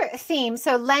another theme,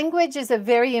 so language is a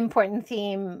very important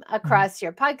theme across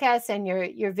your podcasts and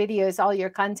your videos, all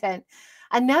your content.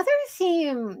 Another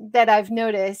theme that I've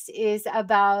noticed is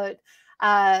about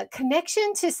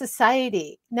connection to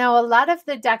society. Now, a lot of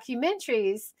the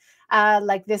documentaries,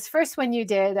 like this first one you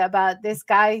did about this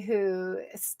guy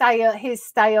his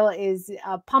style is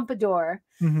pompadour,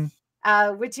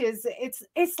 which is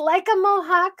it's like a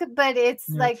mohawk, but it's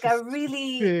like a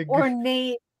really big,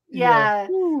 ornate,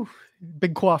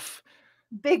 big coif.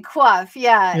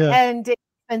 And it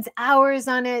spends hours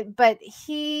on it. But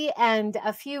he and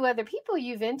a few other people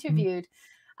you've interviewed,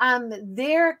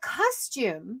 their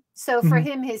costume, so for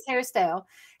him, his hairstyle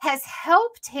has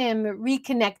helped him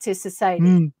reconnect to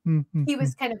society. He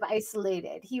was kind of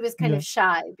isolated. He was kind of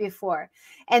shy before.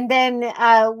 And then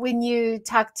when you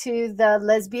talk to the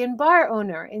lesbian bar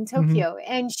owner in Tokyo,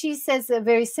 and she says a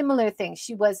very similar thing.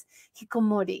 She was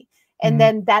hikomori. And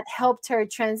then that helped her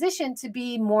transition to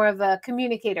be more of a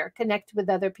communicator, connect with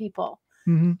other people.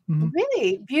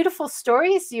 Really beautiful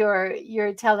stories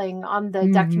you're telling on the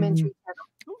documentary channel.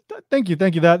 Thank you.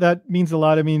 That means a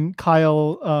lot. I mean,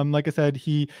 Kyle, like I said,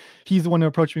 he's the one who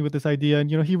approached me with this idea, and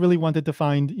he really wanted to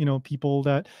find people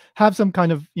that have some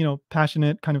kind of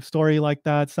passionate kind of story like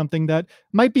that, something that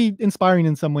might be inspiring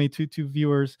in some way to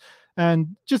viewers.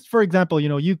 And just for example,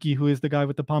 Yuki, who is the guy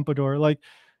with the pompadour, like,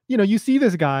 you see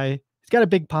this guy. He's got a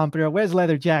big pompadour, wears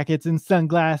leather jackets and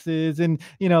sunglasses, and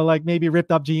like maybe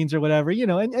ripped up jeans or whatever,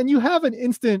 and you have an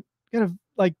instant kind of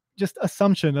like just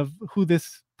assumption of who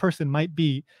this person might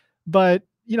be. But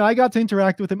I got to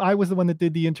interact with him. I was the one that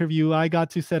did the interview. I got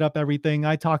to set up everything.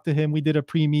 I talked to him. We did a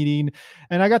pre-meeting,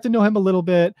 and I got to know him a little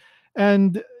bit.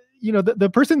 And the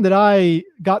person that I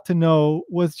got to know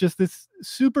was just this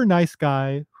super nice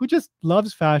guy who just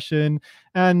loves fashion.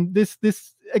 And this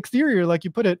exterior, like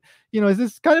you put it, is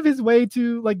this kind of his way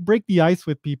to like break the ice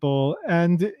with people.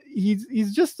 And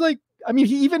he's just like, I mean,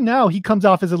 even now he comes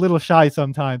off as a little shy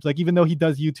sometimes. Like, even though he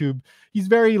does YouTube, he's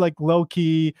very like low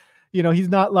key. He's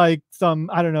not like some,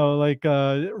 I don't know, like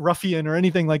ruffian or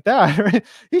anything like that. Right?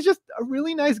 He's just a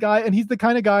really nice guy. And he's the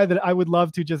kind of guy that I would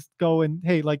love to just go and,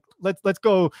 hey, like, let's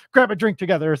go grab a drink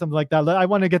together or something like that. I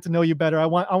want to get to know you better. I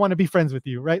want to be friends with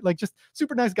you. Right. Like, just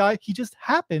super nice guy. He just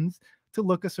happens to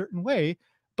look a certain way.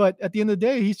 But at the end of the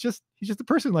day, he's just a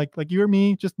person like you or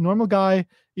me, just normal guy,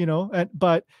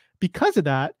 but because of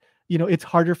that, it's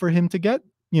harder for him to get,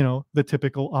 the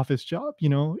typical office job,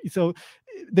 so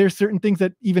there's certain things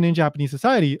that even in Japanese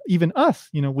society, even us,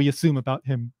 we assume about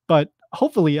him. But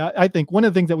hopefully, I think one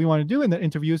of the things that we want to do in that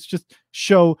interview is just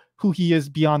show who he is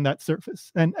beyond that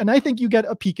surface. And I think you get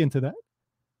a peek into that.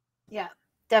 Yeah,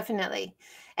 definitely.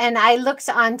 And I looked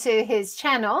onto his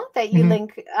channel that you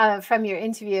link from your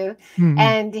interview,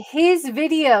 and his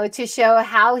video to show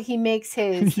how he makes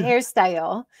his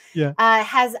hairstyle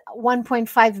has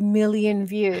 1.5 million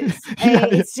views.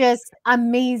 It's just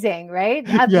amazing, right?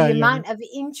 The amount of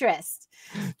interest.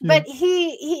 But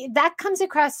he that comes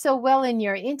across so well in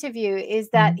your interview, is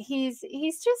that he's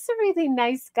just a really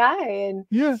nice guy. And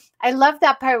I love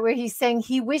that part where he's saying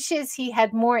he wishes he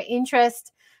had more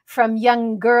interest from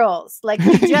young girls. Like,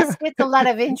 he just gets a lot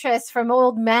of interest from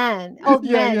old men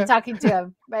talking to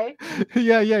him, right?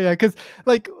 Because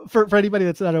like for anybody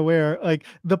that's not aware, like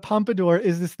the pompadour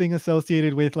is this thing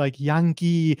associated with like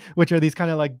Yankee, which are these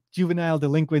kind of like juvenile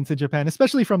delinquents in Japan,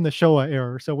 especially from the Showa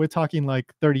era. So we're talking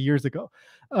like 30 years ago,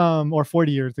 or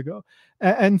 40 years ago.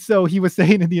 And so he was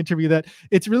saying in the interview that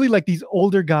it's really like these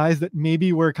older guys that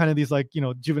maybe were kind of these like,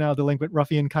 juvenile delinquent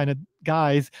ruffian kind of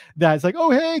guys that's like, oh,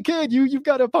 hey kid, you've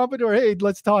got a pompadour. Hey,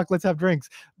 let's talk, let's have drinks.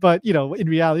 But, in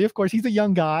reality, of course, he's a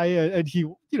young guy, and he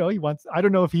wants, I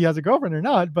don't know if he has a girlfriend or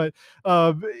not, but,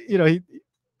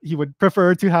 he would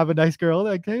prefer to have a nice girl.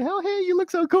 Like, hey, you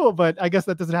look so cool. But I guess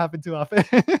that doesn't happen too often.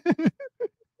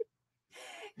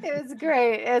 It was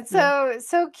great. It's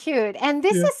so cute. And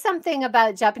this is something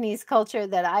about Japanese culture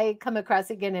that I come across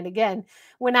again and again.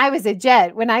 When I was a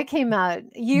Jet, when I came out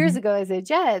years ago as a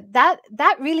Jet, that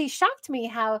really shocked me,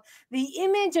 how the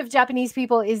image of Japanese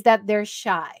people is that they're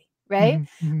shy, right?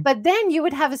 But then you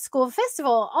would have a school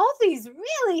festival. All these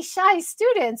really shy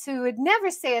students who would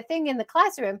never say a thing in the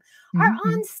classroom are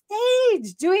on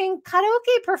stage doing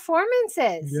karaoke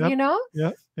performances,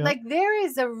 Like, there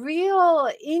is a real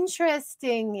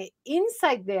interesting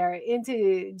insight there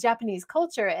into Japanese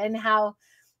culture, and how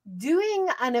doing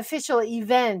an official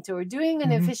event or doing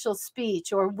an official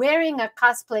speech or wearing a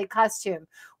cosplay costume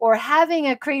or having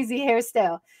a crazy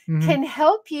hairstyle can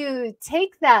help you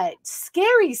take that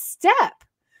scary step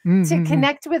to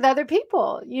connect with other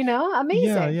people,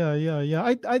 amazing.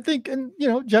 Yeah. I think, and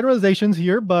generalizations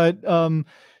here, but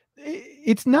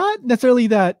it's not necessarily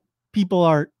that people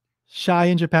are shy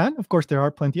in Japan. Of course, there are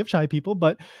plenty of shy people,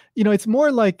 but it's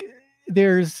more like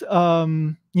there's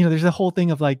there's a whole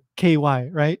thing of like KY,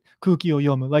 right? Kuki o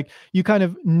yomu. Like, you kind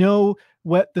of know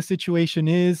what the situation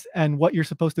is and what you're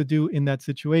supposed to do in that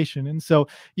situation. And so,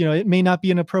 it may not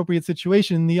be an appropriate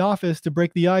situation in the office to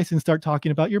break the ice and start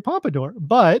talking about your pompadour.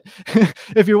 But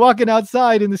if you're walking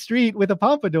outside in the street with a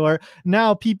pompadour,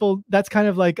 now people, that's kind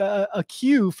of like a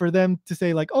cue for them to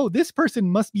say like, oh, this person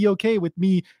must be okay with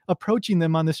me approaching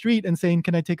them on the street and saying,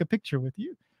 can I take a picture with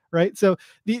you? Right. So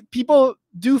the people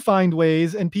do find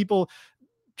ways, and people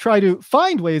try to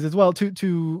find ways as well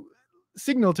to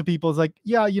signal to people, is like,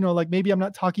 yeah, like, maybe I'm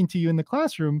not talking to you in the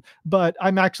classroom, but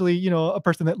I'm actually, a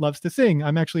person that loves to sing.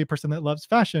 I'm actually a person that loves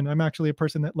fashion. I'm actually a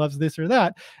person that loves this or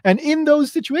that. And in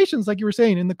those situations, like you were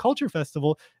saying, in the culture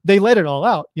festival, they let it all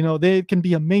out. They can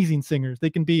be amazing singers. They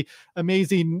can be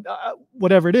amazing,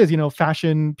 whatever it is,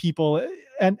 fashion people.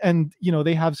 And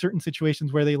they have certain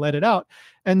situations where they let it out.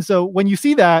 And so when you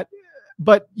see that,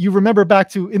 but you remember back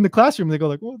to in the classroom, they go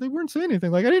like, well, they weren't saying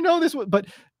anything. Like, I didn't know this, but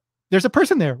there's a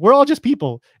person there. We're all just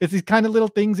people. It's these kind of little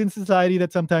things in society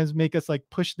that sometimes make us like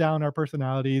push down our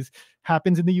personalities.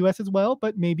 Happens in the US as well,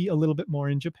 but maybe a little bit more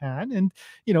in Japan. And,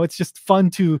 you know, it's just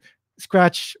fun to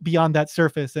scratch beyond that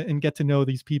surface and get to know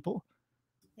these people.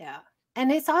 Yeah. And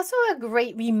it's also a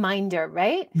great reminder,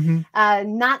 right?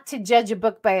 Mm-hmm. Not to judge a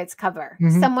book by its cover.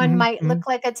 Mm-hmm, Someone mm-hmm, might look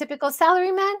like a typical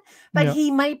salaryman, but he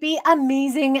might be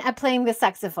amazing at playing the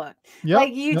saxophone.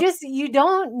 Like you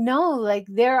don't know, like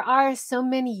there are so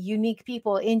many unique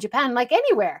people in Japan, like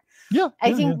anywhere.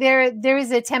 I think there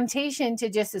is a temptation to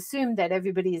just assume that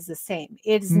everybody is the same.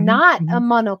 It's not a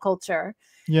monoculture.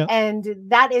 And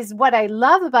that is what I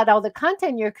love about all the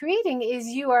content you're creating is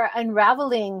you are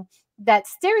unraveling that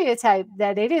stereotype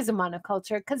that it is a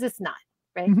monoculture, because it's not,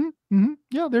 right?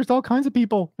 Yeah, there's all kinds of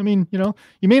people. I mean, you know,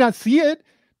 you may not see it,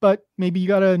 but maybe you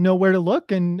got to know where to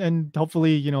look, and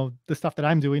hopefully, you know, the stuff that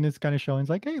I'm doing is kind of showing,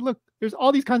 it's like, hey, look, there's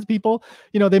all these kinds of people.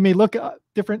 You know, they may look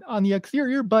different on the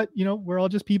exterior, but you know, we're all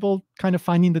just people kind of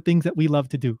finding the things that we love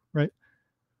to do, right?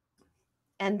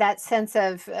 And that sense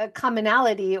of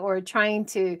commonality, or trying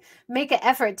to make an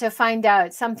effort to find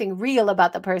out something real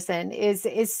about the person, is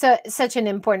such an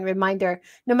important reminder,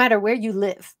 no matter where you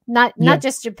live, not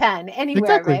just Japan,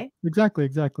 anywhere, right? Exactly.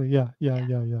 Yeah.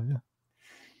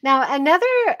 Now,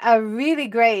 another really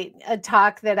great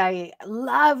talk that I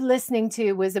love listening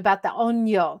to was about the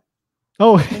onyo.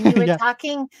 Oh, and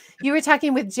you were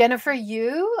talking with Jennifer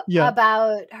Yu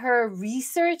about her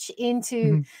research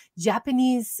into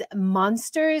Japanese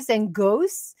monsters and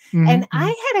ghosts. And I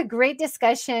had a great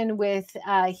discussion with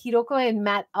Hiroko and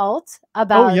Matt Alt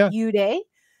about Yude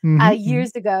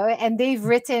years ago. And they've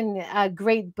written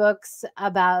great books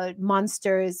about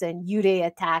monsters, and Yude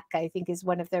Attack, I think, is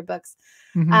one of their books.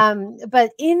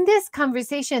 But in this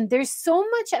conversation, there's so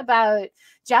much about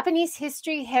Japanese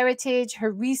history, heritage,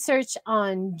 her research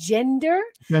on gender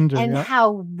and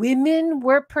how women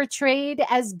were portrayed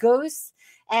as ghosts,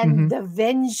 and the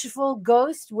vengeful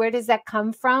ghost. Where does that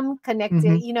come from?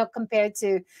 Connected, you know, compared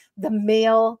to the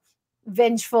male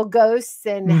vengeful ghosts,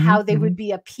 and how they would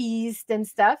be appeased and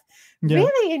stuff.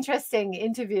 Really interesting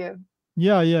interview.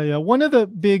 Yeah. One of the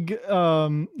big,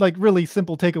 like really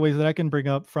simple takeaways that I can bring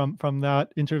up from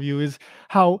that interview is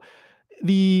how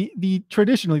the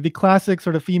traditionally the classic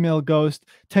sort of female ghost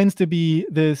tends to be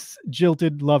this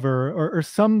jilted lover, or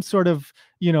some sort of,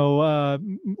 you know,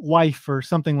 wife or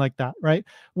something like that, right?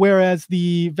 Whereas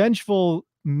the vengeful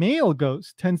male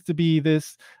ghost tends to be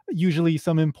this, usually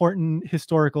some important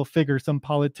historical figure, some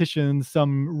politician,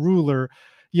 some ruler,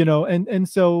 you know, and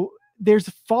so there's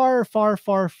far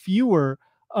fewer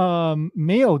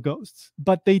male ghosts,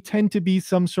 but they tend to be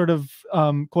some sort of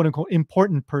quote unquote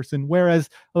important person, whereas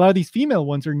a lot of these female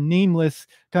ones are nameless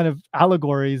kind of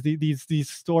allegories, these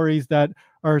stories that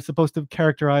are supposed to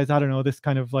characterize, I don't know, this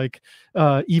kind of like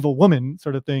evil woman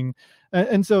sort of thing.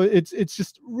 And so it's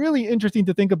just really interesting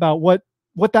to think about what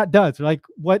that does, like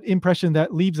what impression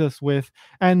that leaves us with,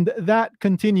 and that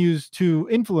continues to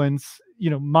influence, you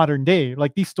know, modern day.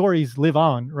 Like these stories live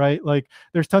on, right? Like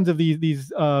there's tons of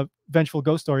these vengeful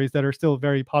ghost stories that are still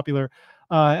very popular,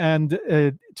 and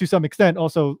to some extent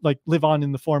also like live on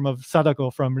in the form of Sadako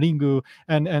from Ringu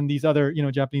and these other, you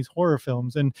know, Japanese horror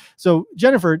films. And so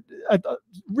Jennifer,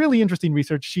 really interesting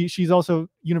research. She's also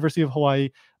University of Hawaii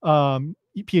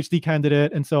PhD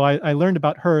candidate, and so I learned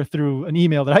about her through an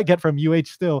email that I get from UH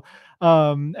still,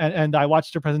 and I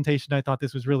watched her presentation. I thought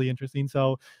this was really interesting,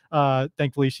 so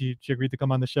thankfully she agreed to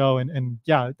come on the show. And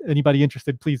yeah, anybody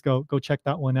interested, please go check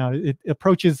that one out. It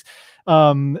approaches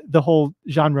the whole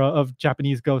genre of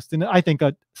Japanese ghosts in, I think,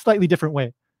 a slightly different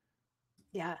way.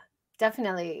 Yeah,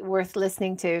 definitely worth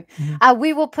listening to.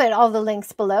 We will put all the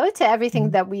links below to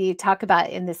everything that we talk about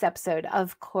in this episode,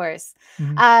 of course.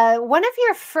 One of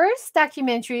your first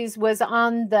documentaries was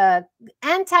on the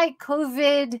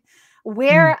anti-COVID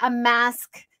wear a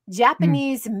mask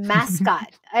Japanese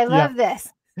mascot. I love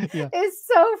this. It's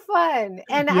so fun.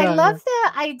 And I love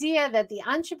the idea that the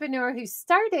entrepreneur who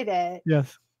started it,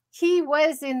 he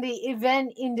was in the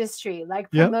event industry, like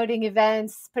promoting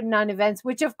events, putting on events,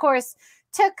 which of course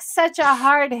took such a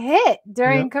hard hit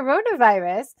during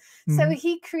coronavirus. So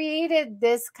he created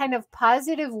this kind of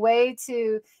positive way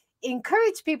to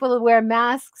encourage people to wear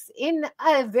masks in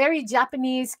a very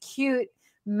Japanese, cute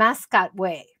mascot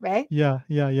way, right? Yeah.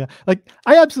 Like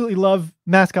I absolutely love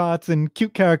mascots and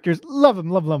cute characters. Love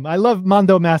them. I love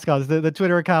Mondo Mascots, the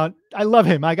Twitter account. I love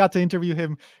him. I got to interview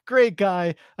him. Great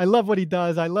guy. I love what he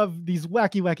does. I love these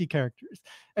wacky characters.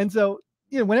 And so,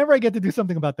 you know, whenever I get to do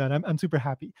something about that, I'm super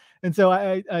happy. And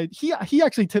so he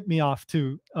actually tipped me off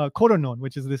to Koronon,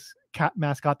 which is this cat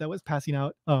mascot that was passing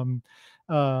out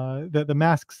the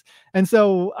masks. And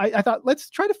so I thought, let's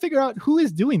try to figure out who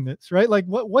is doing this, right? Like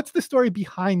what's the story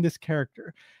behind this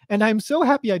character? And I'm so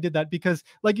happy I did that because,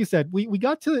 like you said, we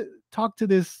got to talk to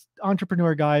this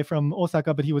entrepreneur guy from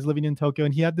Osaka, but he was living in Tokyo,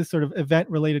 and he had this sort of event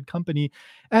related company.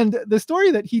 And the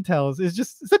story that he tells is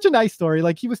just such a nice story.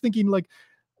 Like he was thinking, like,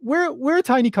 we're a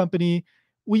tiny company.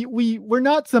 We're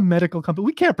not some medical company.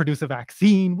 We can't produce a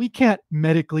vaccine. We can't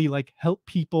medically like help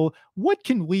people. What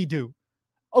can we do?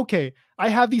 Okay, I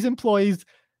have these employees.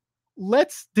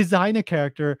 Let's design a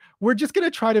character. We're just going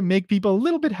to try to make people a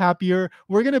little bit happier.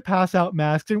 We're going to pass out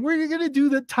masks, and we're going to do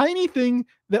the tiny thing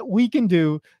that we can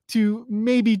do to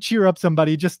maybe cheer up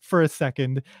somebody just for a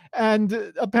second.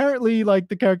 And apparently, like,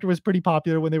 the character was pretty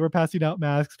popular when they were passing out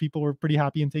masks. People were pretty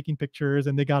happy and taking pictures,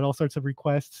 and they got all sorts of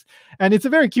requests. And it's a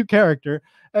very cute character.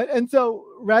 And so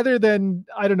rather than,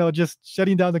 I don't know, just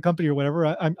shutting down the company or whatever,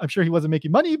 I'm sure he wasn't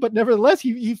making money, but nevertheless,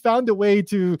 he found a way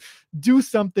to do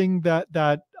something that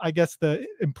I guess the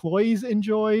employees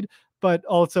enjoyed, but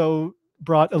also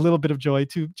brought a little bit of joy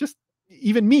to just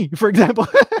even me, for example.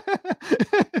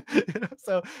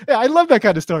 So yeah, I love that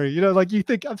kind of story. Like, you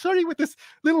think, I'm starting with this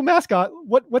little mascot.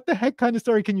 What the heck kind of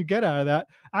story can you get out of that?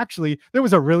 Actually, there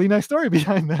was a really nice story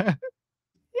behind that.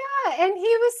 Yeah, and he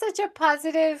was such a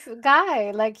positive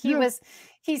guy. Like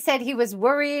he said he was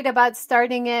worried about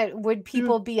starting it. Would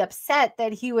people be upset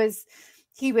that he was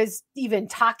even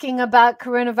talking about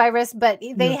coronavirus, but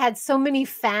they had so many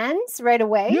fans right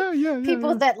away.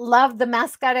 People that love the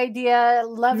mascot idea,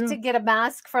 love to get a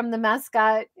mask from the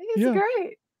mascot. It's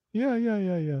great.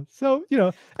 Yeah. So,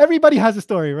 everybody has a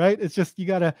story, right? It's just, you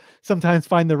got to sometimes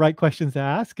find the right questions to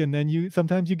ask, and then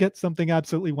sometimes you get something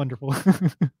absolutely wonderful.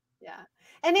 Yeah.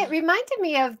 And it reminded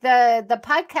me of the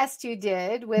podcast you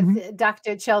did with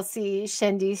Dr. Chelsea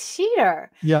Shendi-Sheeter.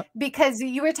 Yeah. Because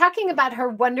you were talking about her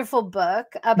wonderful book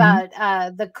about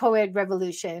the co-ed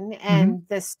revolution and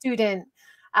the student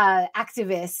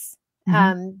activists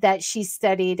that she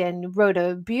studied, and wrote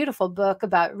a beautiful book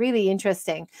about, really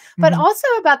interesting, but also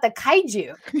about the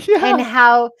kaiju and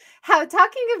how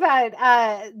talking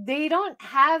about they don't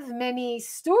have many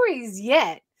stories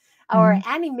yet, or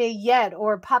anime yet,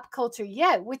 or pop culture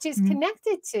yet, which is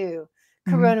connected to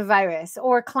coronavirus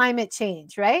or climate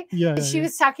change, right? She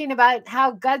was talking about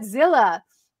how Godzilla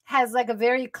has like a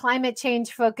very climate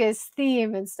change focused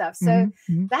theme and stuff. So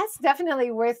that's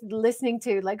definitely worth listening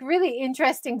to. Like, really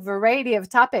interesting variety of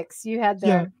topics you had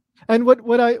there. Yeah. And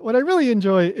what I really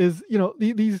enjoy is,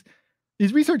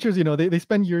 these researchers, they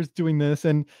spend years doing this,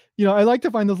 and I like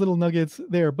to find those little nuggets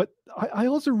there. But I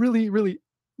also really, really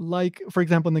like, for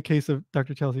example, in the case of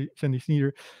Dr. Chelsea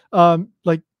Shendi-Sheeter,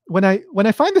 like, when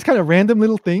I find this kind of random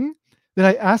little thing, then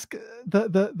I ask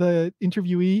the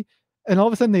interviewee, and all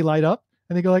of a sudden they light up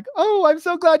and they go like, "Oh, I'm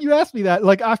so glad you asked me that."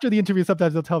 Like, after the interview,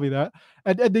 sometimes they'll tell me that,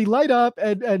 and they light up,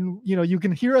 and you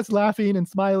can hear us laughing and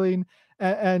smiling.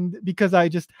 And because I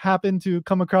just happened to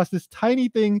come across this tiny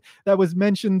thing that was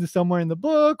mentioned somewhere in the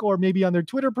book, or maybe on their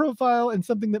Twitter profile, and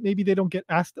something that maybe they don't get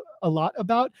asked a lot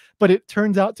about, but it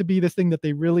turns out to be this thing that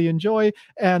they really enjoy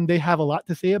and they have a lot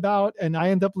to say about, and I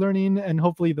end up learning, and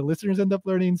hopefully the listeners end up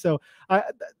learning. So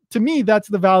to me, that's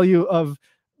the value of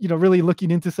really looking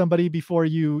into somebody before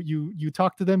you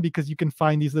talk to them, because you can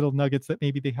find these little nuggets that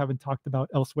maybe they haven't talked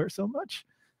about elsewhere so much.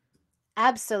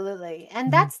 Absolutely.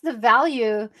 And that's the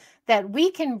value that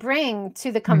we can bring to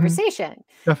the conversation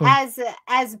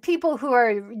as people who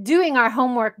are doing our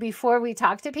homework before we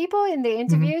talk to people in the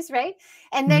interviews, right?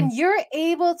 And then you're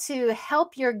able to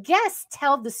help your guests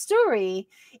tell the story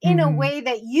in a way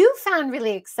that you found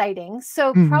really exciting.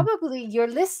 So probably your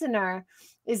listener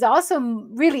is also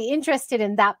really interested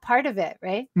in that part of it,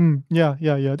 right? Yeah,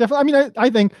 definitely. I mean, I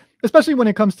think, especially when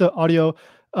it comes to audio,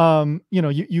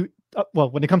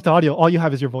 well, when it comes to audio, all you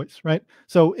have is your voice, right?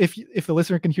 So if the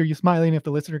listener can hear you smiling, if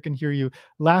the listener can hear you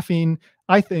laughing,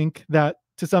 I think that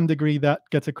to some degree that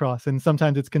gets across, and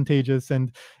sometimes it's contagious.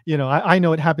 And I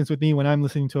know it happens with me when I'm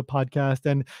listening to a podcast,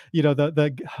 and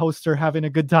the hosts are having a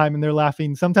good time and they're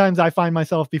laughing. Sometimes I find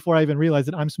myself, before I even realize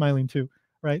it, I'm smiling too,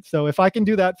 right? So if I can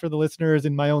do that for the listeners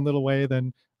in my own little way,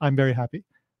 then I'm very happy.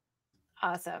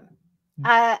 Awesome.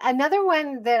 Another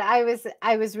one that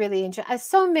I was really interested.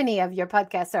 So many of your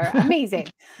podcasts are amazing.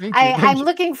 I'm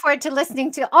looking forward to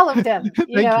listening to all of them.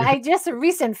 I'm just a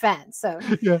recent fan, so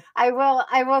I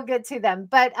will get to them.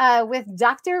 But with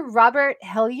Dr. Robert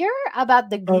Hellyer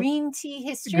about the green tea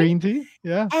history, green tea,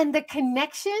 and the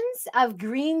connections of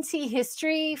green tea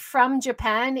history from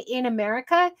Japan in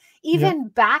America, even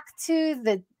back to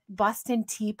the Boston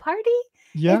Tea Party.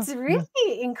 It's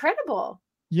really incredible.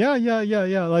 Yeah.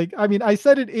 Like, I mean, I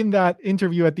said it in that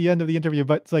interview at the end of the interview,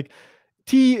 but it's like,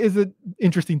 tea is an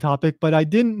interesting topic, but I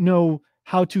didn't know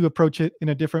how to approach it in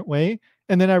a different way.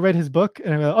 And then I read his book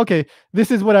and I go, okay,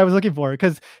 this is what I was looking for,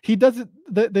 because he does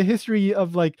the history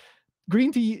of like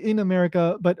green tea in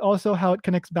America, but also how it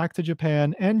connects back to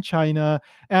Japan and China,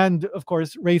 and of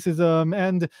course racism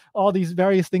and all these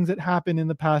various things that happen in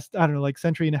the past, I don't know, like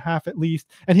century and a half at least,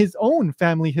 and his own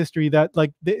family history that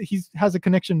like he has a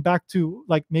connection back to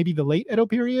like maybe the late Edo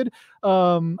period,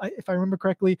 if I remember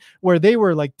correctly, where they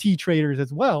were like tea traders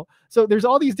as well. So there's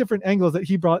all these different angles that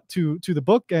he brought to the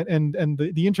book, and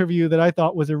the interview that I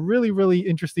thought was a really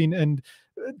interesting and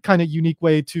kind of unique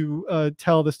way to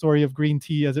tell the story of green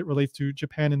tea as it relates to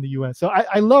Japan and the US. So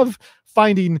I love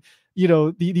finding, you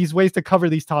know, these ways to cover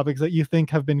these topics that you think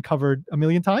have been covered a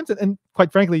million times. And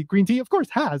quite frankly, green tea, of course,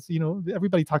 has, you know,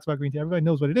 everybody talks about green tea, everybody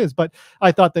knows what it is, but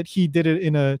I thought that he did it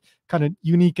in a kind of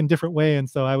unique and different way. And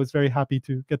so I was very happy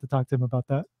to get to talk to him about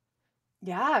that.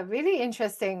 Yeah, really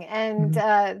interesting. And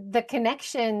the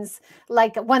connections,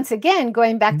 like once again,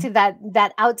 going back to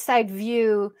that outside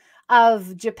view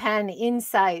of Japan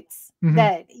insights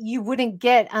that you wouldn't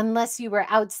get unless you were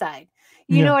outside.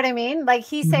 You know what I mean? Like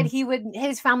he said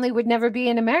his family would never be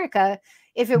in America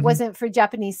if it wasn't for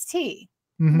Japanese tea.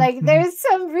 Like there's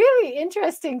some really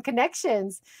interesting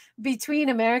connections between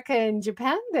America and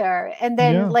Japan there. And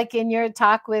then like in your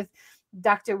talk with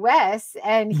Dr. West,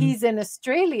 and he's in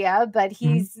Australia, but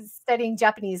he's studying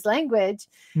Japanese language,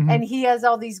 and he has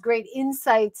all these great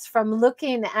insights from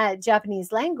looking at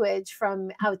Japanese language from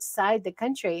outside the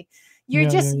country. You're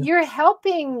you're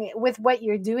helping with what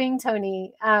you're doing,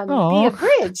 Tony, be a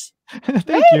bridge.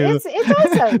 Thank you. It's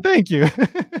awesome. Thank you.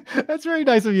 That's very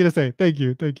nice of you to say. Thank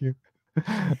you.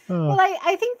 Well,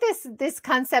 I think this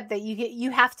concept that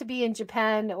you have to be in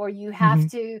Japan, or you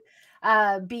have to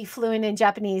be fluent in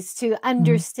Japanese to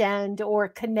understand or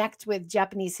connect with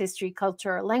Japanese history,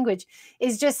 culture, or language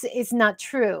is not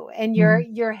true. And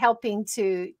you're helping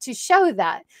to show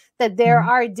that there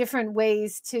are different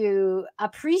ways to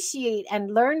appreciate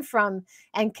and learn from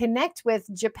and connect with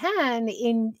Japan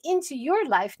into your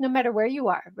life, no matter where you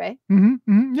are, right?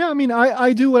 Yeah, I mean,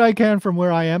 I do what I can from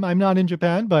where I am. I'm not in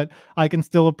Japan, but I can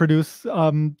still produce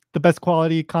the best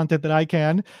quality content that I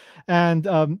can.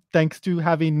 And thanks to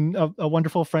having a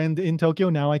wonderful friend in Tokyo,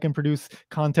 now I can produce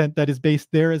content that is based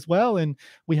there as well. And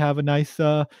we have a nice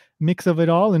mix of it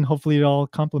all, and hopefully it all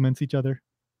complements each other.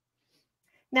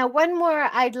 Now, one more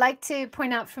I'd like to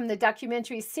point out from the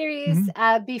documentary series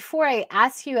before I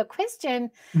ask you a question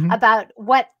about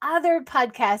what other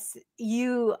podcasts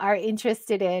you are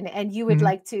interested in and you would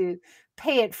like to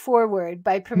pay it forward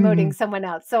by promoting someone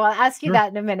else. So I'll ask you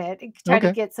that in a minute, try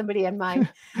to get somebody in mind.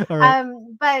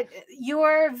 But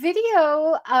your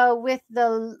video with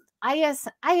the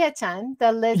Aya-chan,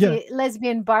 the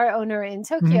lesbian bar owner in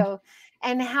Tokyo,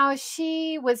 and how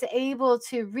she was able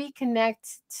to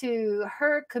reconnect to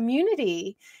her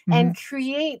community and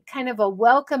create kind of a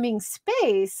welcoming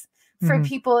space for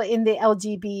people in the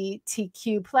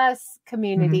LGBTQ plus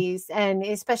communities, and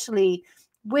especially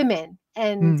women,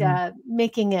 and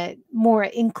making it more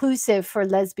inclusive for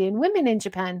lesbian women in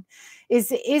Japan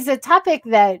is a topic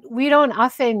that we don't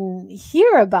often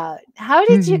hear about. How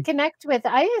did you connect with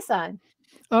Aya-san?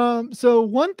 So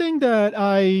one thing that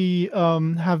I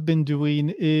have been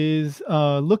doing is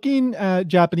looking at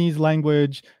Japanese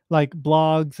language, like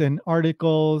blogs and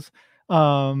articles,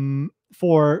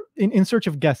 for in search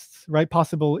of guests, right?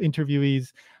 Possible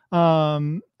interviewees.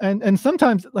 And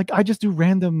sometimes like I just do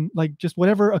random, like just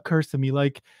whatever occurs to me,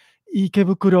 like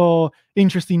Ikebukuro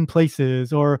interesting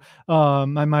places, or I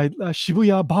might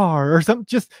Shibuya bar or something,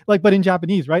 just like, but in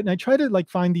Japanese, right? And I try to like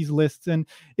find these lists, and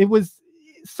it was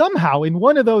somehow in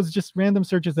one of those just random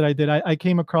searches that I did, I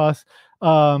came across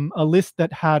a list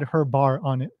that had her bar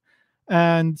on it.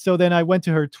 And so then I went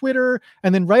to her Twitter,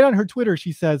 and then right on her Twitter,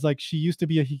 she says like she used to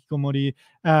be a hikikomori,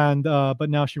 and but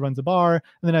now she runs a bar.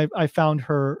 And then I found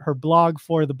her blog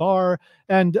for the bar,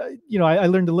 and you know, I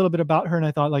learned a little bit about her, and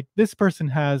I thought like this person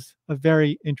has a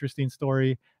very interesting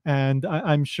story, and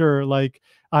I'm sure like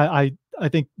I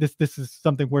think this is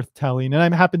something worth telling. And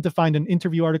I happened to find an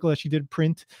interview article that she did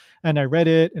print, and I read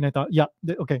it, and I thought, yeah,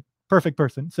 okay, perfect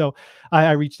person. So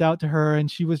I reached out to her,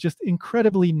 and she was just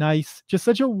incredibly nice, just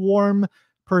such a warm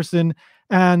person.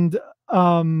 And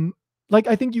like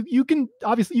I think you can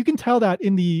obviously you can tell that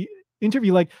in the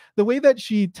interview, like the way that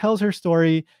she tells her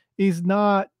story is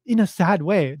not in a sad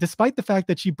way, despite the fact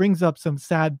that she brings up some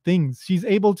sad things. She's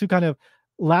able to kind of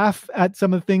laugh at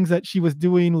some of the things that she was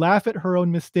doing, laugh at her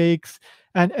own mistakes,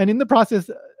 and in the process,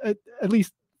 at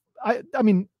least I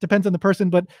mean, depends on the person,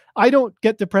 but I don't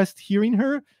get depressed hearing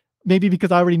her. maybe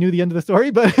because I already knew the end of the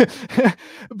story, but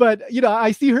but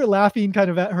I see her laughing kind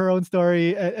of at her own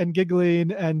story and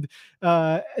giggling, and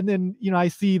then I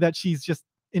see that she's just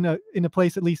in a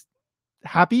place at least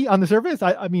happy on the surface.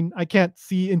 I mean, I can't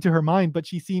see into her mind, but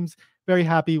she seems very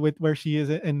happy with where she is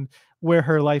and where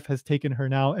her life has taken her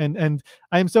now. And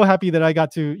I am so happy that I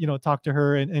got to, talk to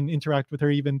her and interact with her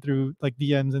even through like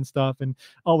DMs and stuff, and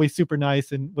always super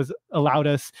nice, and was allowed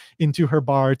us into her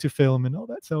bar to film and all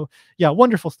that. So yeah,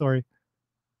 wonderful story.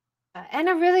 And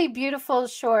a really beautiful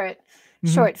short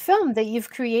film that you've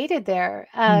created there.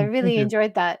 Really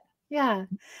enjoyed that. Yeah.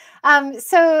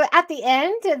 So at the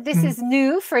end, this is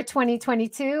new for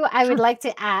 2022. I would like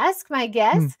to ask my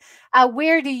guests,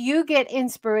 where do you get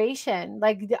inspiration?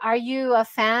 Like, are you a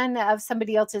fan of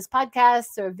somebody else's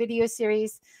podcasts or video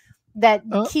series that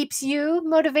keeps you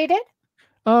motivated?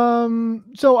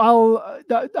 So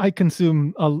I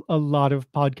consume a lot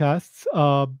of podcasts,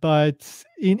 but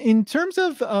in terms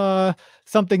of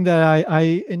something that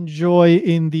I enjoy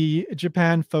in the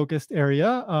Japan focused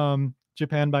area,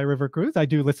 Japan by River Cruise, I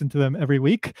do listen to them every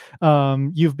week.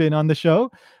 You've been on the show,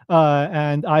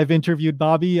 and I've interviewed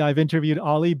Bobby, I've interviewed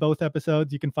Ollie, both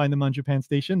episodes. You can find them on Japan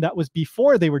Station. That was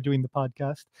before they were doing the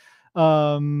podcast.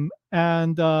 So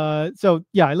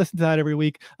yeah, I listen to that every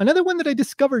week. Another one that I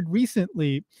discovered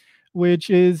recently, which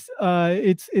is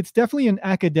it's definitely an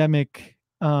academic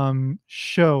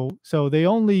show, so they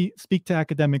only speak to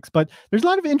academics, but there's a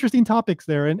lot of interesting topics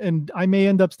there, and I may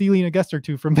end up stealing a guest or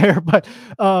two from there, but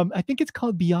I think it's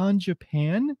called Beyond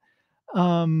Japan.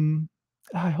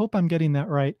 I hope I'm getting that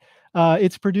right.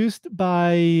 It's produced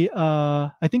by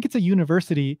I think it's a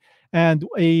university, and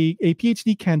a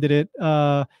PhD candidate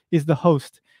is the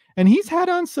host. And he's had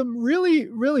on some really,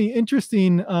 really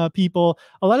interesting people,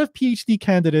 a lot of PhD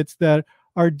candidates that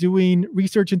are doing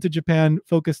research into Japan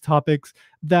focused topics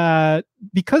that,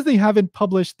 because they haven't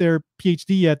published their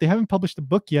PhD yet, they haven't published a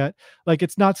book yet, like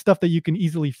it's not stuff that you can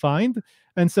easily find.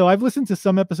 And so I've listened to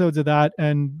some episodes of that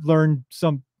and learned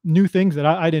some new things that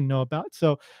I didn't know about.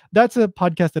 So that's a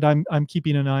podcast that I'm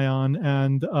keeping an eye on.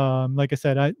 And like I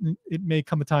said, it may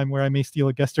come a time where I may steal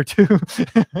a guest or two.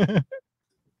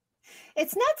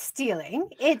 It's not stealing.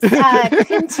 It's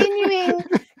continuing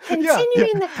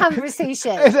the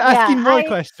conversation. Asking more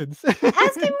questions.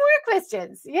 Asking more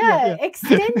questions. Yeah.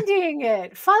 Extending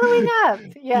it. Following up.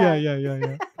 Yeah.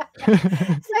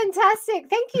 Fantastic.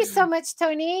 Thank you so much,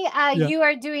 Tony. You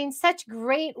are doing such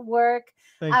great work.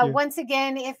 Once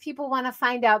again, if people want to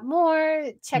find out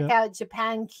more, check out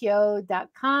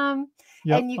JapanKyo.com.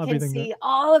 And you can see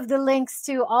all of the links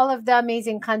to all of the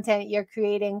amazing content you're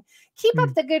creating. Keep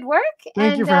up the good work.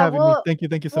 Thank you for having me. Thank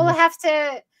you so much. We'll have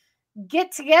to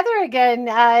get together again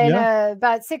in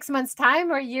about 6 months'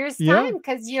 time or years' time,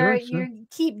 because you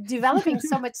keep developing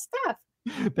so much stuff.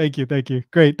 Thank you.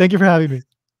 Great. Thank you for having me.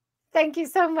 Thank you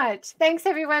so much. Thanks,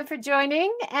 everyone, for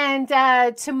joining. And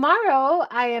tomorrow,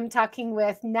 I am talking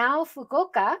with Nao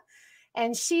Fukuoka,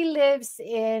 and she lives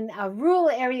in a rural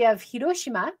area of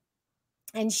Hiroshima.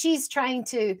 And she's trying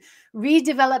to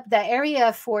redevelop the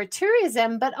area for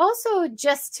tourism, but also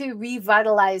just to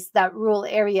revitalize that rural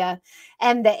area.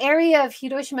 And the area of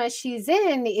Hiroshima she's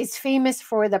in is famous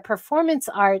for the performance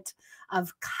art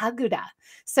of Kagura.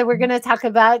 So we're going to talk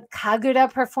about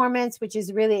Kagura performance, which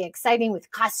is really exciting,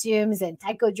 with costumes and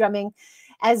taiko drumming,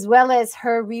 as well as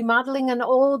her remodeling an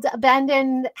old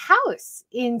abandoned house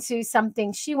into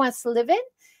something she wants to live in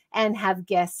and have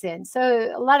guests in.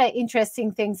 So a lot of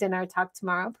interesting things in our talk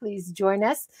tomorrow. Please join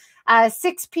us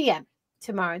 6 p.m.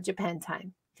 tomorrow, Japan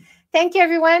time. Thank you,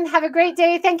 everyone. Have a great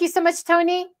day. Thank you so much,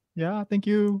 Tony. Yeah, thank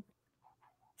you.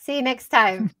 See you next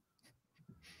time.